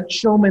hand that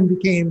showman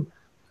became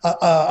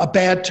a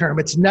bad term.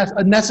 It's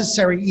a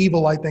necessary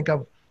evil, I think,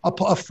 of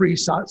a free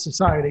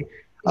society.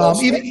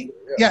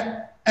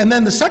 Yeah. And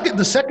then the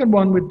second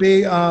one would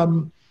be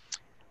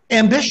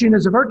ambition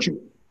is a virtue.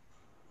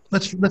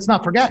 Let's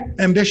not forget,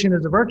 ambition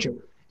is a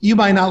virtue. You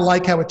might not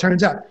like how it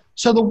turns out.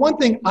 So the one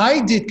thing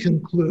I did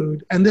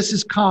conclude, and this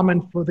is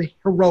common for the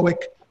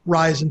heroic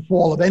rise and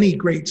fall of any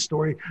great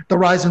story, the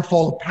rise and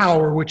fall of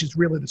power, which is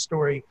really the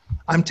story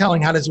I'm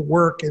telling. How does it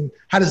work, and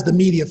how does the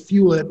media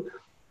fuel it?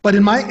 But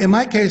in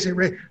my case,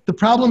 the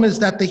problem is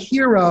that the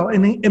hero,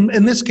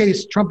 in this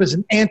case, Trump is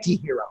an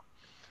anti-hero.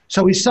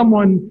 So he's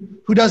someone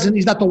who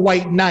he's not the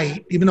white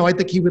knight, even though I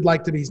think he would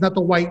like to be. He's not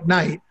the white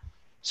knight.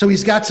 So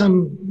he's got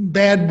some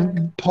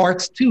bad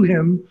parts to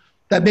him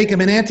that make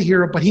him an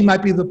anti-hero, but he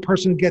might be the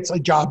person who gets a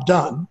job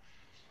done.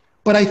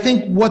 But I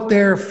think what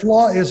their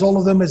flaw is, all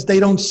of them, is they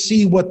don't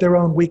see what their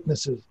own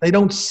weakness is. They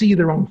don't see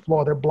their own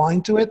flaw. They're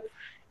blind to it.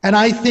 And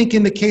I think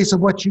in the case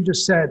of what you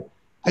just said,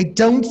 I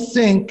don't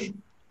think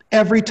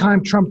every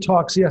time Trump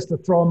talks, he has to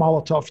throw a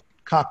Molotov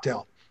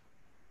cocktail.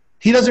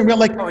 He doesn't really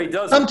like. No, he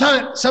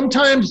doesn't.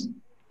 Sometimes,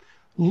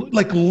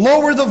 like,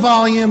 lower the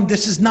volume.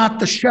 This is not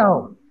the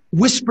show.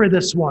 Whisper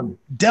this one.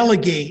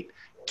 Delegate.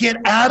 Get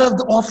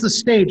off the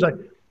stage. Like,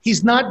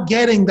 he's not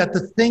getting that the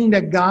thing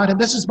that got him.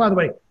 This is, by the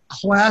way,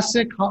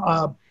 classic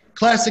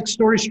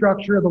story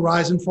structure of the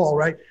rise and fall.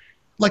 Right.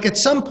 Like, at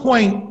some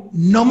point,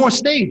 no more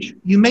stage.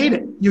 You made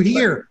it. You're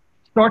here.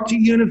 Start to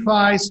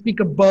unify.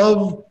 Speak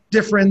above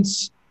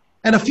difference.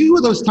 And a few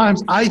of those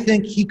times, I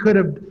think he could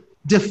have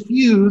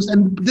diffused,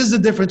 and this is the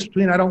difference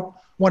between, I don't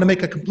want to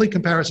make a complete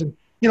comparison.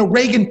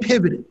 Reagan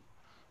pivoted.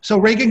 So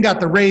Reagan got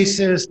the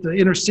racist, the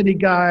inner city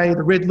guy,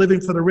 the living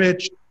for the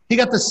rich. He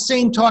got the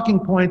same talking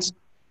points,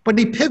 but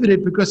he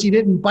pivoted because he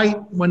didn't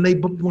bite when they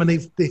threw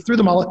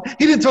the Molotov.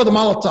 He didn't throw the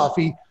Molotov.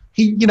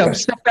 He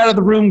stepped out of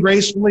the room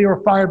gracefully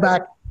or fired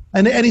back.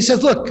 And he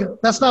says,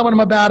 look, that's not what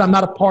I'm about. I'm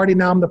not a party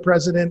now. I'm the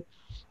president.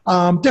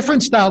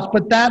 Different styles,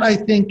 but that, I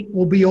think,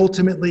 will be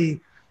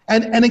ultimately.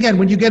 And again,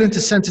 when you get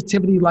into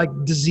sensitivity like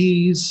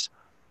disease,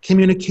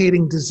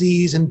 communicating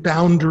disease and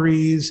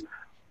boundaries,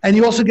 and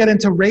you also get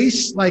into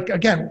race, like,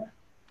 again,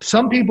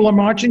 some people are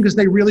marching because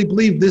they really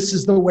believe this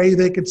is the way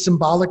they could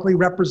symbolically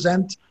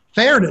represent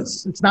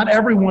fairness. It's not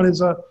everyone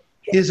is a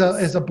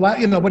black,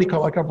 what do you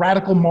call it, like a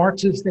radical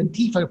Marxist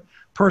Antifa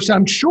person.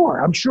 I'm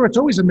sure it's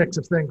always a mix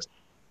of things.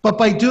 But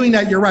by doing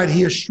that, you're right,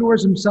 he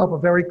assures himself a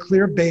very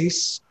clear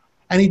base,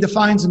 and he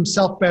defines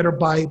himself better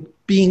by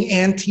being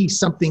anti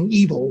something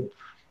evil.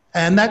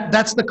 And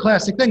that's the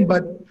classic thing.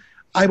 But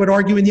I would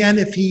argue in the end,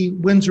 if he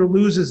wins or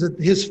loses, that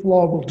his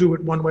flaw will do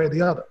it one way or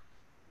the other.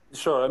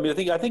 Sure. I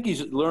mean, I think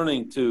he's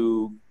learning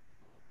to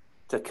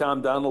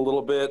calm down a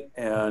little bit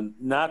and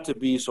not to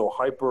be so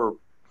hyper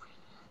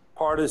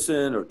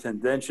partisan or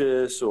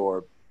tendentious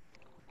or,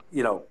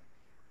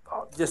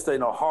 just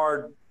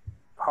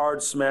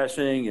hard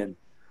smashing and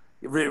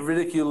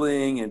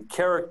ridiculing and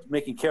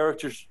making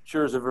caricatures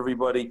of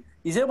everybody.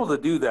 He's able to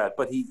do that,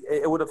 but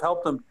it would have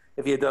helped him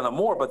if he had done it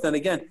more. But then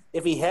again,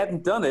 if he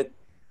hadn't done it,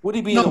 would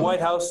he be in the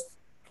White House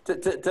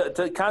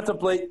to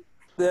contemplate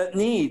that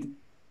need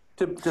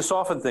to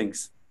soften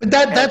things?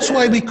 That's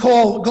why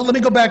let me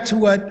go back to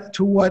what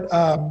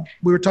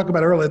we were talking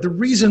about earlier. The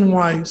reason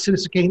why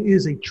Citizen Kane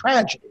is a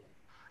tragedy,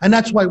 and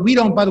that's why we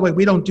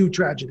don't do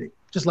tragedy,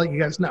 just like you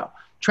guys know.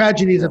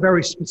 Tragedy is a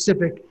very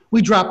specific,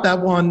 we dropped that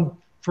one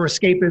for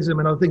escapism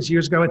and other things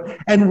years ago.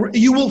 And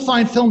you will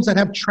find films that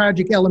have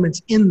tragic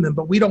elements in them,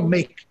 but we don't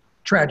make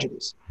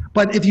tragedies.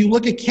 But if you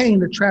look at Kane,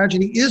 the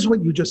tragedy is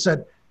what you just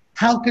said.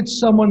 How could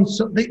someone,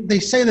 they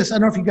say this, I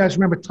don't know if you guys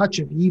remember Touch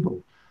of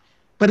Evil,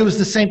 but it was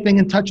the same thing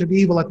in Touch of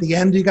Evil at the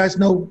end. Do you guys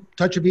know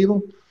Touch of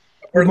Evil?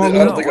 I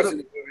don't think I've seen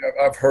the movie.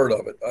 I've heard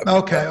of it.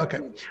 Okay.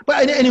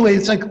 But anyway,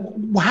 it's like,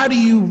 how do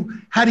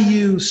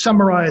you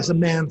summarize a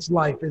man's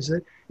life? Is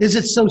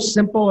it so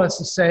simple as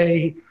to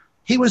say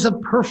he was a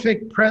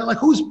perfect, like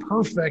who's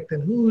perfect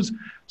and who's,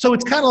 so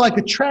it's kind of like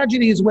a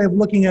tragedy is a way of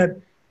looking at,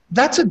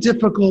 that's a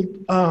difficult,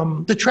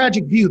 the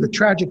tragic view, the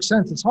tragic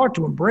sense. It's hard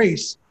to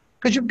embrace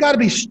because you've got to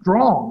be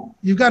strong.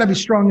 You've got to be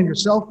strong in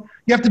yourself.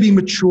 You have to be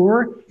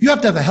mature. You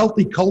have to have a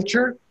healthy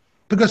culture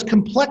because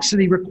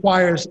complexity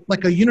requires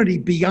like a unity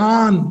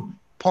beyond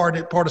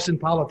partisan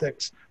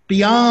politics,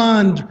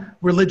 beyond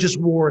religious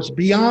wars,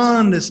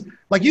 beyond this.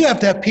 Like you have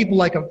to have people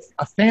like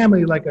a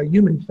family, like a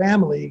human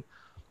family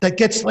that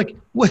gets like,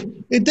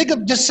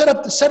 just set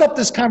up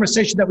this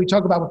conversation that we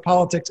talk about with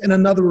politics in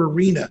another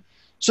arena.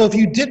 So if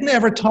you didn't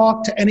ever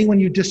talk to anyone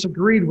you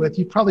disagreed with,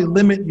 you probably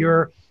limit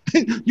your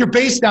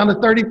base down to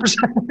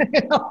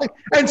 30%.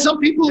 And some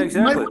people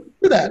might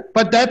do that,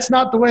 but that's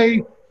not the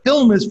way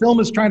film is. Film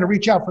is trying to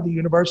reach out for the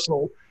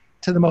universal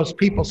to the most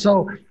people.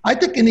 So I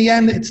think in the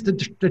end, it's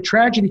the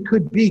tragedy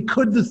could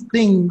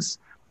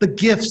the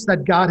gifts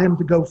that got him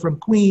to go from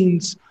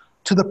Queens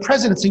to the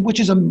presidency, which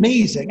is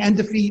amazing, and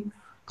defeat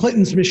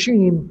Clinton's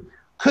machine.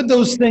 could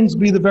those things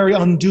be the very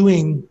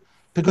undoing,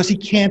 because he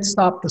can't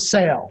stop the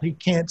sale, he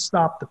can't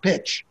stop the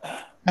pitch?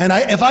 And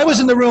if I was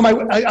in the room, I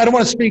don't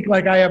want to speak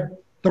like I have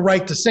the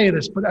right to say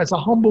this, but as a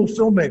humble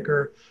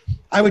filmmaker,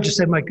 I would just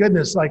say, my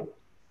goodness, like,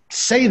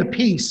 say the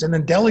piece and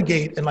then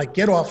delegate and like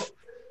get off,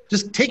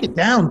 just take it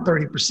down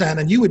 30%,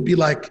 and you would be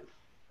like,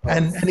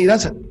 and he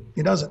doesn't.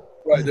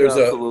 Right. There's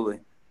Absolutely.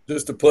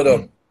 just to put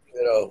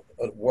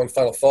one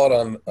final thought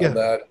on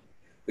that.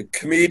 The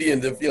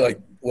comedian, like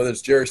whether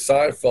it's Jerry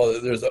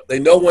Seinfeld, they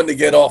know when to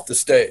get off the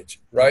stage,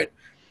 right?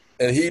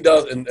 And he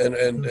does,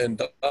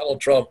 and Donald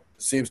Trump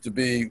seems to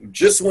be,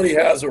 just when he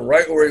has him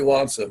right where he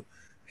wants him,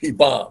 he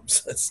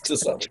bombs. It's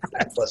just something.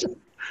 But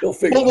he'll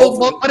figure.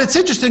 Well, but it's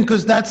interesting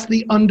because that's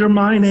the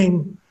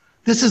undermining.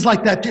 This is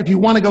like that. If you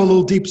want to go a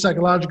little deep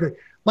psychologically,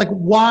 like,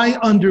 why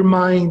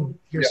undermine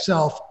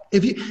yourself?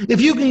 If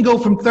you can go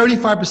from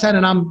 35%,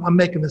 and I'm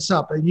making this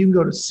up, and you can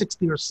go to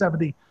 60 or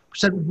 70%,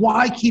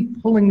 why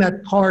keep pulling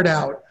that card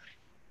out?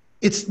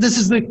 This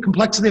is the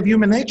complexity of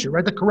human nature,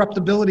 right? The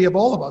corruptibility of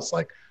all of us.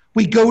 Like,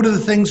 we go to the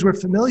things we're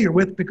familiar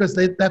with because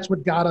that's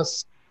what got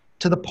us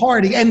to the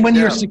party. And when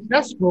you're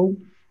successful,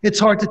 it's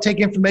hard to take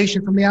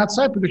information from the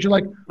outside because you're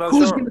like,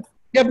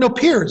 you have no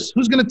peers.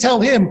 Who's going to tell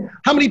him?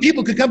 How many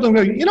people could come to him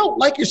and go,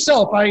 like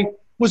yourself, I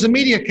was a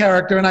media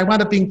character and I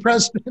wound up being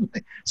president.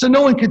 So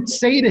no one could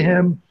say to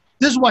him,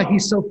 this is why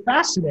he's so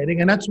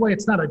fascinating. And that's why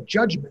it's not a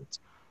judgment.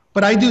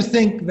 But I do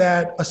think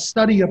that a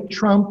study of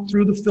Trump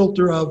through the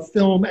filter of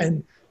film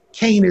and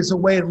Kane is a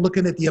way of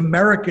looking at the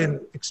American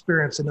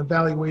experience and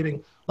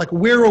evaluating, like,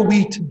 where are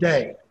we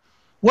today?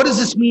 What does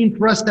this mean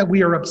for us that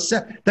we are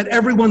upset, that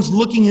everyone's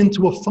looking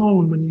into a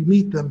phone when you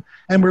meet them,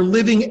 and we're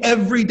living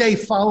every day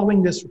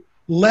following this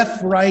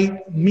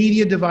left-right,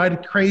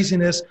 media-divided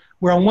craziness,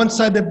 where on one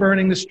side they're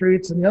burning the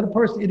streets and the other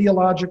person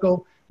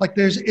ideological. Like,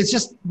 it's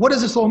just, what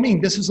does this all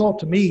mean? This is all,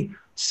 to me,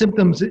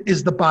 symptoms.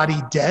 Is the body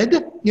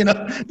dead?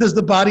 Does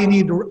the body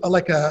need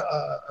like an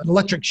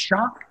electric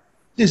shock?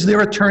 Is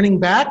there a turning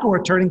back or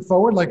a turning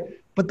forward?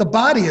 But the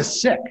body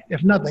is sick,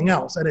 if nothing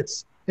else, and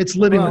it's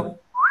living with.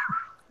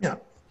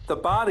 The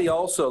body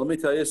also, let me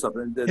tell you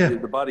something,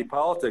 the body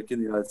politic in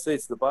the United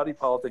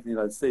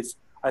States,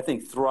 I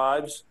think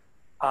thrives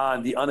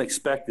on the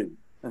unexpected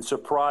and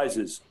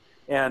surprises.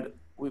 And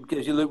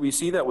because we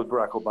see that with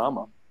Barack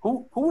Obama.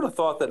 Who would have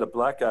thought that a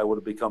black guy would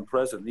have become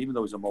president, even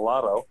though he's a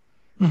mulatto?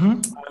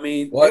 Mm-hmm. I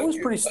mean, it was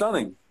pretty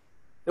stunning.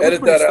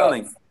 Edit that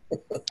out.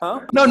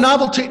 Huh? No,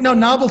 novelty.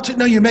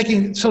 No, you're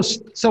making,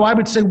 so I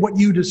would say what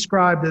you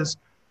described as,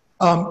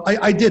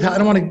 I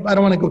don't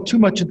want to go too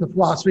much into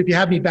philosophy. If you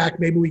have me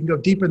back, maybe we can go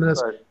deeper than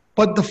this. Right.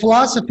 But the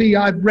philosophy,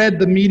 I've read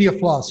the media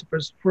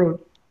philosophers for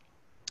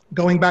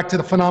going back to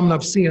the phenomenon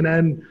of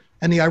CNN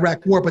and the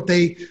Iraq War, but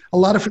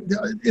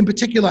in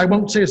particular, I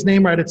won't say his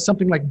name right, it's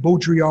something like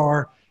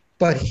Baudrillard,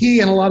 but he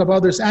and a lot of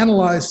others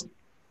analyzed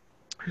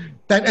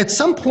that at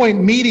some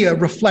point media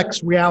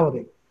reflects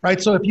reality,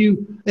 right? So if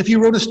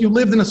you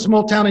lived in a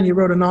small town and you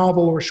wrote a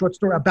novel or a short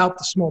story about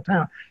the small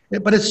town,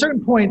 but at a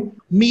certain point,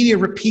 media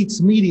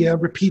repeats media,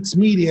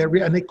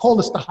 and they call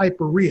this the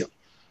hyper-real.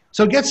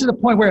 So it gets to the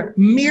point where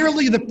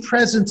merely the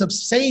presence of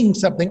saying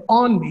something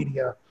on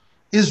media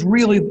is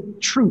really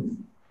truth.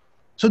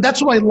 So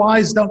that's why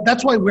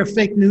that's why where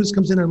fake news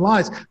comes in and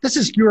lies. This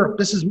is Europe.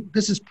 This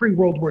is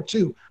pre-World War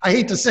II. I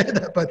hate to say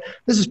that, but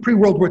this is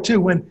pre-World War II,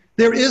 when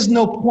there is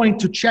no point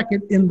to check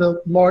it in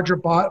the larger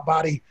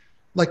body,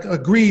 like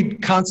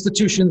agreed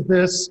constitution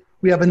this,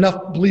 we have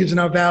enough beliefs in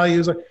our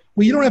values.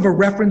 When you don't have a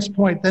reference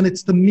point, then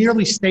it's the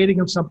merely stating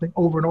of something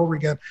over and over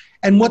again.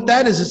 And what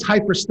that is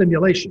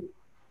hyperstimulation.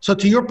 So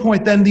to your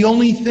point, then the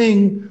only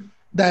thing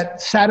that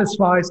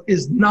satisfies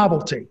is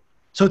novelty.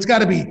 So it's got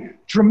to be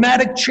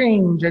dramatic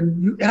change,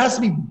 and it has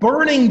to be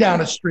burning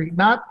down a street,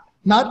 not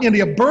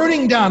you're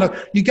burning down.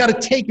 You got to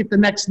take it the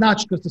next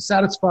notch because to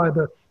satisfy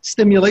the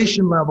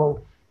stimulation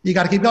level, you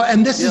got to keep going.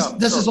 And this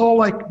is all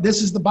like,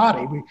 this is the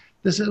body.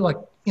 This is like,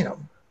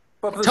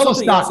 But tell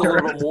us, doctor. A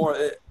little bit more.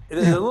 It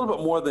is a little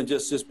bit more than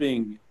just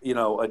being,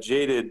 a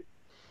jaded,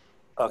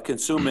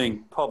 consuming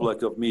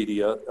public of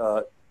media.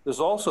 There's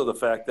also the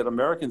fact that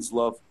Americans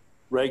love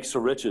rags to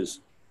riches.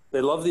 They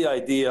love the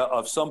idea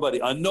of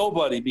a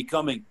nobody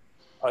becoming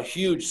a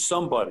huge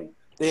somebody.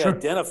 They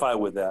identify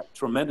with that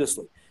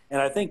tremendously.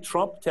 And I think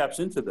Trump taps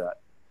into that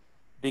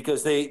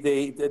because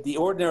the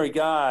ordinary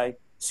guy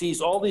sees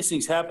all these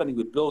things happening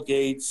with Bill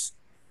Gates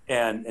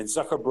and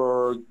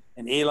Zuckerberg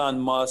and Elon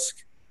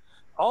Musk,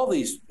 all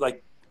these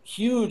like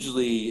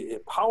hugely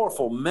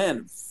powerful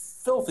men,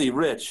 filthy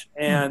rich,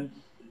 and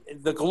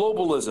the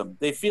globalism.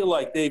 They feel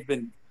like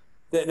the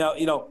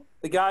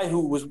guy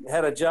who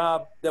had a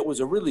job that was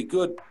a really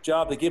good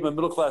job that gave him a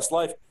middle-class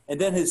life, and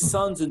then his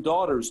sons and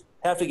daughters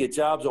have to get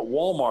jobs at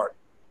Walmart.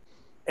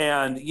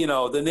 And,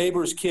 the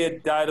neighbor's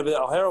kid died of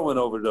a heroin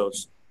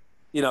overdose,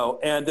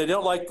 and they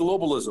don't like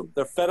globalism.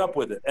 They're fed up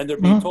with it. And they're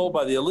being told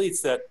by the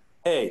elites that,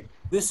 hey,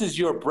 this is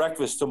your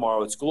breakfast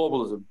tomorrow. It's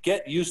globalism.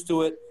 Get used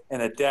to it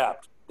and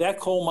adapt. That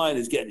coal mine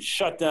is getting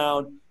shut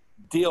down.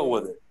 Deal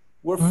with it.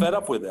 We're fed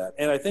up with that.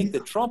 And I think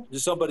that Trump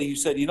is somebody who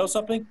said,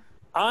 something?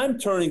 I'm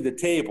turning the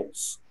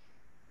tables.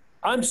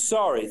 I'm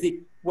sorry.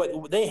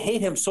 They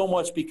hate him so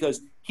much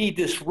because he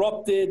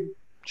disrupted.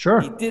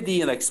 Sure. He did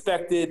the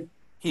unexpected.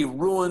 He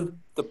ruined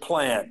the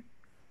plan.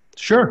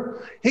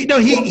 Sure.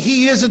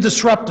 He is a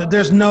disruptor.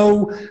 There's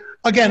no,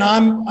 again,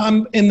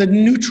 I'm in the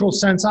neutral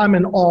sense, I'm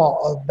in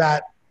awe of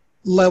that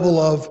level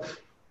of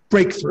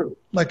breakthrough.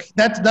 Like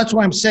that's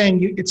why I'm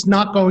saying it's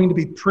not going to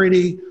be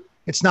pretty.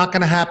 It's not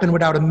going to happen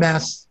without a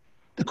mess.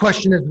 The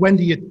question is, when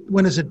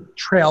does it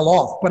trail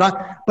off?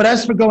 But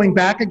as for going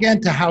back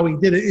again to how he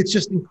did it, it's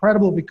just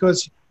incredible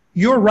because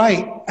you're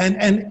right.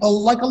 And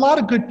like a lot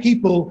of good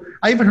people,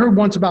 I even heard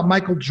once about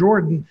Michael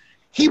Jordan.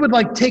 He would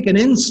like take an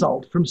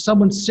insult from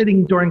someone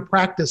sitting during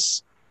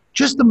practice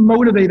just to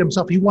motivate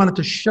himself. He wanted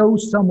to show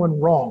someone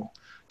wrong,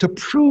 to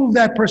prove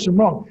that person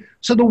wrong.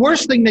 So the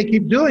worst thing they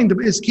keep doing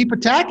is keep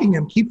attacking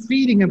him, keep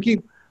feeding him,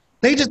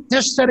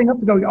 they're setting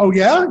up to go, oh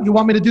yeah, you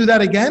want me to do that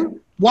again?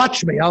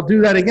 Watch me, I'll do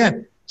that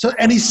again. So,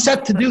 and he's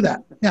set to do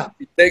that. Yeah.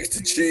 He takes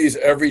the cheese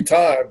every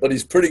time, but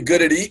he's pretty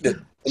good at eating it.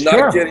 And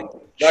Sure.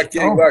 not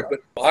getting back. But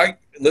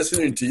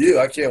listening to you,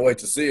 I can't wait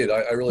to see it.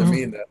 I really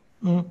mean that.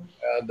 Mm-hmm.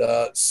 And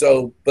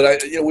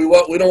we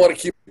don't want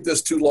to keep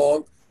this too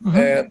long. Mm-hmm.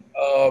 And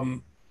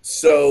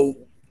so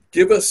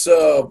give us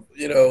a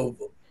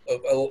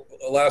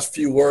last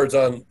few words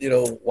on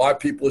why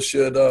people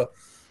should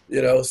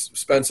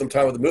spend some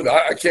time with the movie.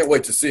 I can't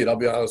wait to see it. I'll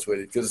be honest with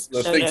you, because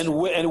where they can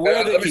get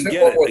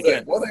it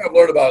again. One thing I've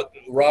learned about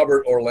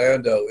Robert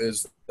Orlando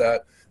is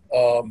that,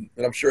 and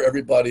I'm sure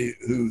everybody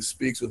who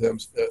speaks with him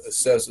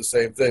says the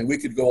same thing. We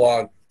could go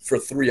on for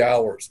 3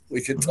 hours.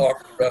 We could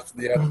talk the rest of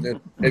the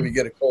afternoon, maybe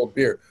get a cold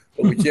beer,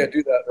 but we can't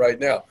do that right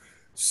now.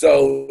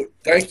 So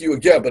thank you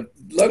again. But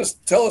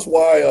tell us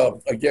why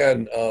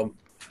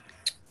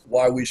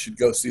why we should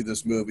go see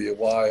this movie and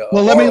why.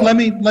 Well, let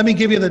me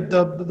give you the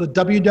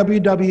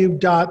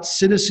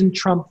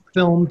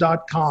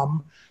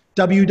www.citizentrumpfilm.com,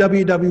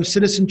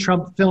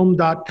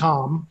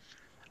 www.citizentrumpfilm.com.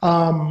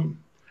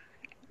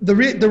 The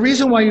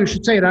reason why you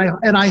should say it,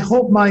 and I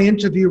hope my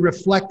interview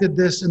reflected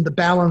this in the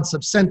balance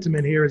of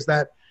sentiment here, is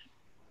that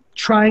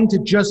trying to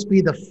just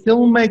be the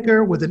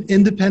filmmaker with an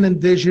independent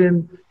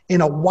vision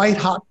in a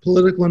white-hot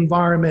political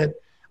environment,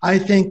 I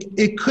think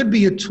it could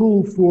be a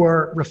tool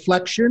for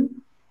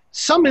reflection,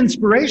 some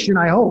inspiration,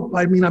 I hope.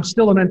 I mean, I'm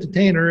still an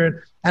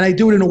entertainer, and I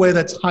do it in a way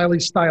that's highly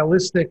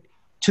stylistic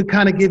to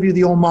kind of give you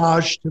the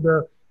homage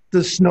to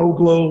the snow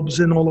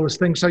globes and all those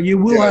things. So you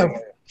will have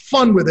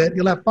fun with it.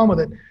 You'll have fun with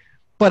it.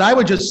 But I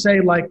would just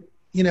say,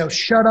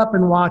 shut up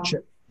and watch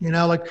it.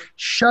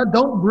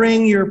 Don't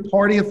bring your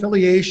party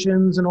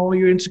affiliations and all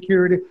your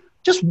insecurity.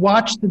 Just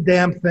watch the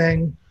damn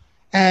thing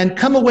and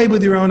come away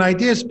with your own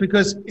ideas,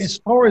 because as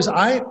far as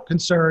I'm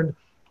concerned,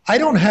 I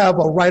don't have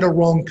a right or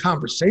wrong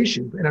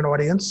conversation in an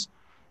audience.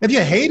 If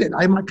you hate it,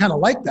 I might kind of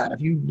like that.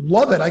 If you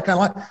love it, I kind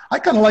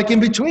of like in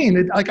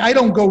between. I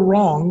don't go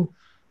wrong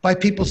by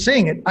people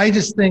seeing it. I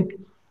just think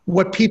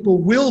what people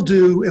will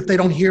do if they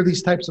don't hear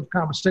these types of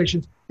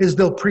conversations is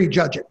they'll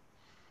prejudge it.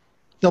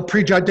 They'll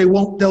prejudge.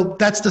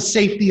 That's the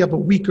safety of a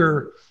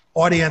weaker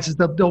audience, is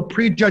they'll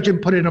prejudge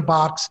and put it in a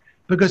box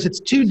because it's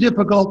too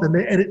difficult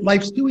and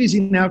life's too easy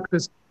now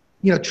because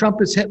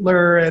Trump is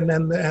Hitler and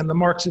the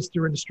Marxists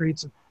are in the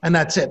streets and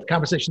that's it. The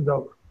conversation's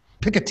over.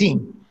 Pick a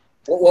team.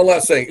 One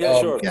last thing.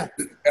 Sure. Yeah.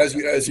 As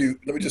you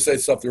let me just say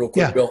something real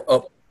quick,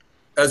 Bill.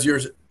 As you're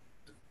saying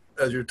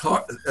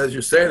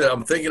that,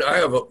 I'm thinking I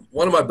have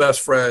one of my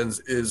best friends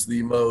is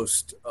the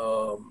most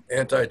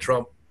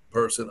anti-Trump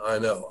person I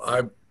know.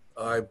 I'm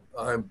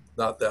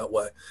not that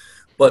way,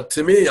 but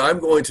to me, I'm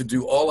going to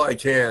do all I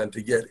can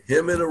to get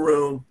him in a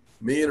room,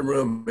 me in a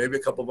room, maybe a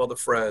couple of other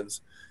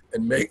friends,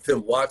 and make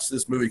them watch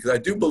this movie, because I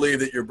do believe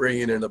that you're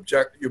bringing an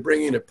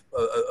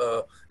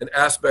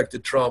aspect to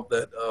Trump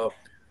that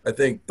I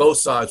think both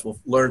sides will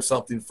learn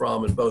something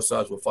from and both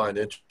sides will find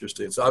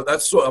interesting. So I'm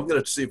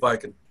going to see if I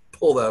can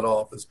pull that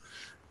off, is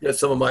get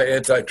some of my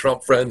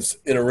anti-Trump friends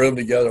in a room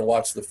together and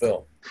watch the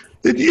film.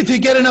 If you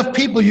get enough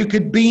people, you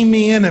could beam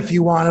me in if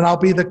you want, and I'll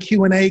be the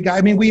Q&A guy.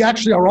 I mean, we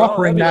actually are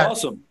offering that.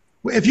 Awesome.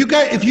 If you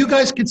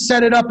guys could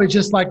set it up, it's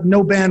just like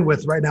no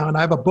bandwidth right now, and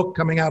I have a book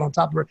coming out on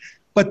top of it.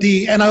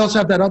 And I also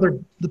have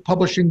the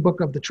publishing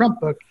book of the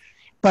Trump book.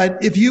 But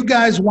if you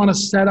guys want to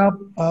set up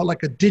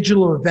like a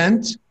digital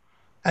event,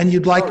 and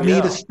you'd like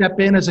me to step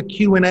in as a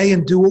Q&A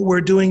and do what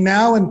we're doing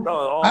now, and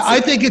awesome. I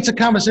think it's a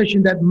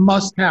conversation that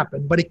must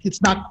happen, but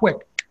it's not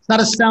quick. It's not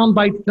a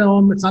soundbite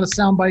film. It's not a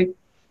soundbite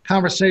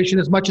conversation,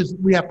 as much as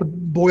we have to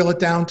boil it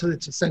down to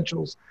its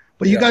essentials.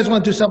 But you guys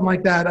want to do something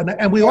like that,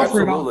 and we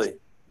offer it.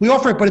 We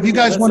offer it, but if you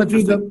guys want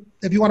to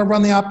if you want to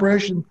run the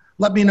operation,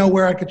 let me know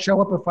where I could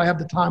show up. If I have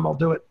the time, I'll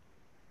do it.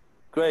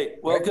 Great.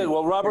 Well, good.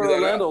 Well, Robert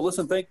Orlando,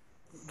 listen,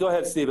 go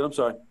ahead, Stephen. I'm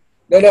sorry.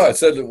 No, I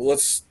said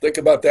let's think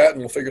about that and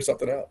we'll figure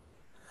something out.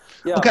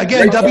 Yeah. Okay,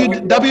 again,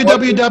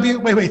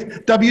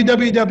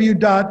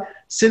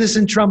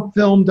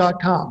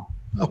 www.citizentrumpfilm.com.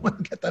 I want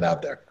to get that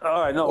out there.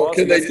 All right. No, well,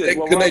 awesome.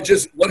 Can they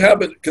just, what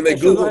happened? Can they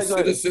Google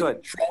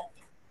Citizen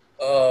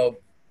Trump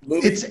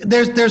movie?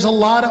 There's a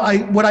lot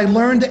of what I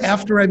learned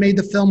after I made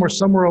the film or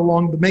somewhere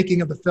along the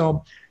making of the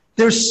film.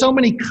 There's so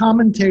many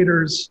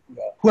commentators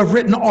who have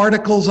written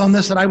articles on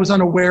this that I was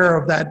unaware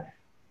of that.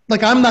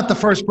 Like, I'm not the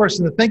first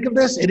person to think of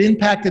this. It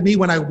impacted me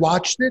when I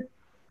watched it,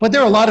 but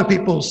there are a lot of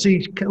people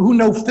who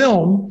know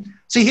film.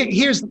 See,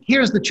 here's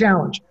the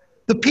challenge.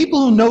 The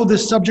people who know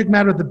this subject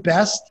matter the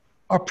best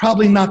are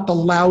probably not the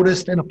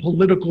loudest in a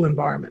political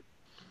environment.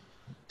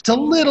 It's a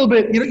little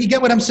bit, you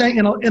get what I'm saying?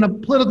 In a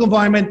political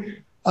environment,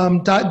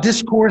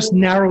 discourse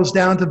narrows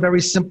down to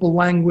very simple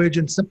language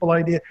and simple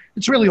idea.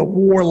 It's really a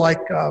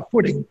warlike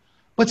footing.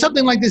 But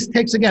something like this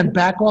takes, again,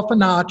 back off a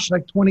notch,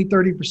 like 20,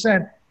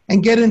 30%,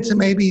 and get into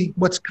maybe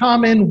what's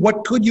common,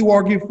 what could you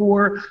argue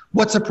for,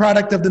 what's a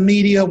product of the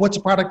media, what's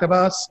a product of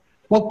us,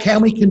 what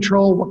can we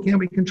control, what can't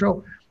we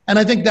control. And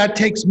I think that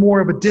takes more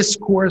of a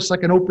discourse,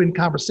 like an open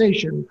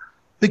conversation,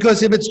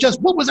 because if it's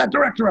just, what was that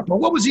director up to?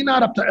 What was he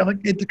not up to?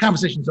 Like, the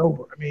conversation's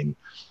over. I mean,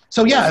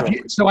 so yeah,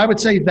 so I would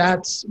say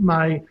that's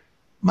my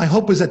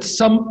hope, is that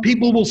some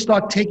people will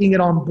start taking it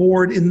on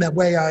board in the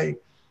way I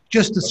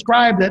just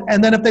described it.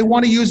 And then if they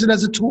want to use it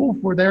as a tool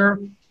for their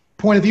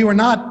point of view or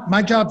not,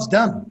 my job's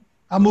done.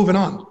 I'm moving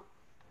on.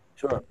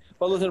 Sure.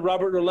 Well, listen,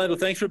 Robert Orlando,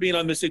 thanks for being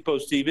on Mystic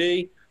Post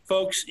TV.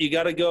 Folks, you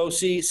got to go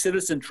see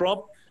Citizen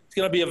Trump. It's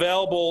going to be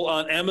available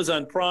on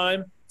Amazon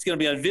Prime. It's going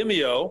to be on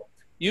Vimeo,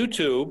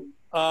 YouTube.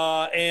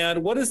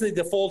 And what is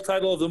the full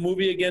title of the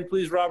movie again,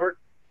 please, Robert?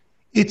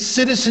 It's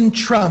Citizen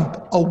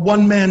Trump, a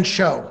one-man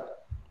show.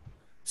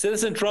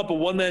 Citizen Trump, a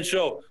one-man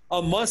show.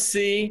 A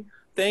must-see.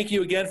 Thank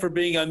you again for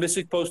being on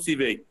Mystic Post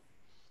TV.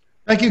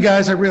 Thank you,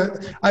 guys.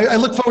 I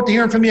look forward to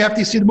hearing from you after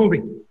you see the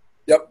movie.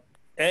 Yep.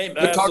 Hey, Good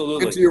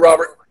absolutely. talking to you,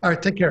 Robert. All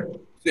right, take care.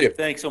 See you.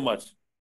 Thanks so much.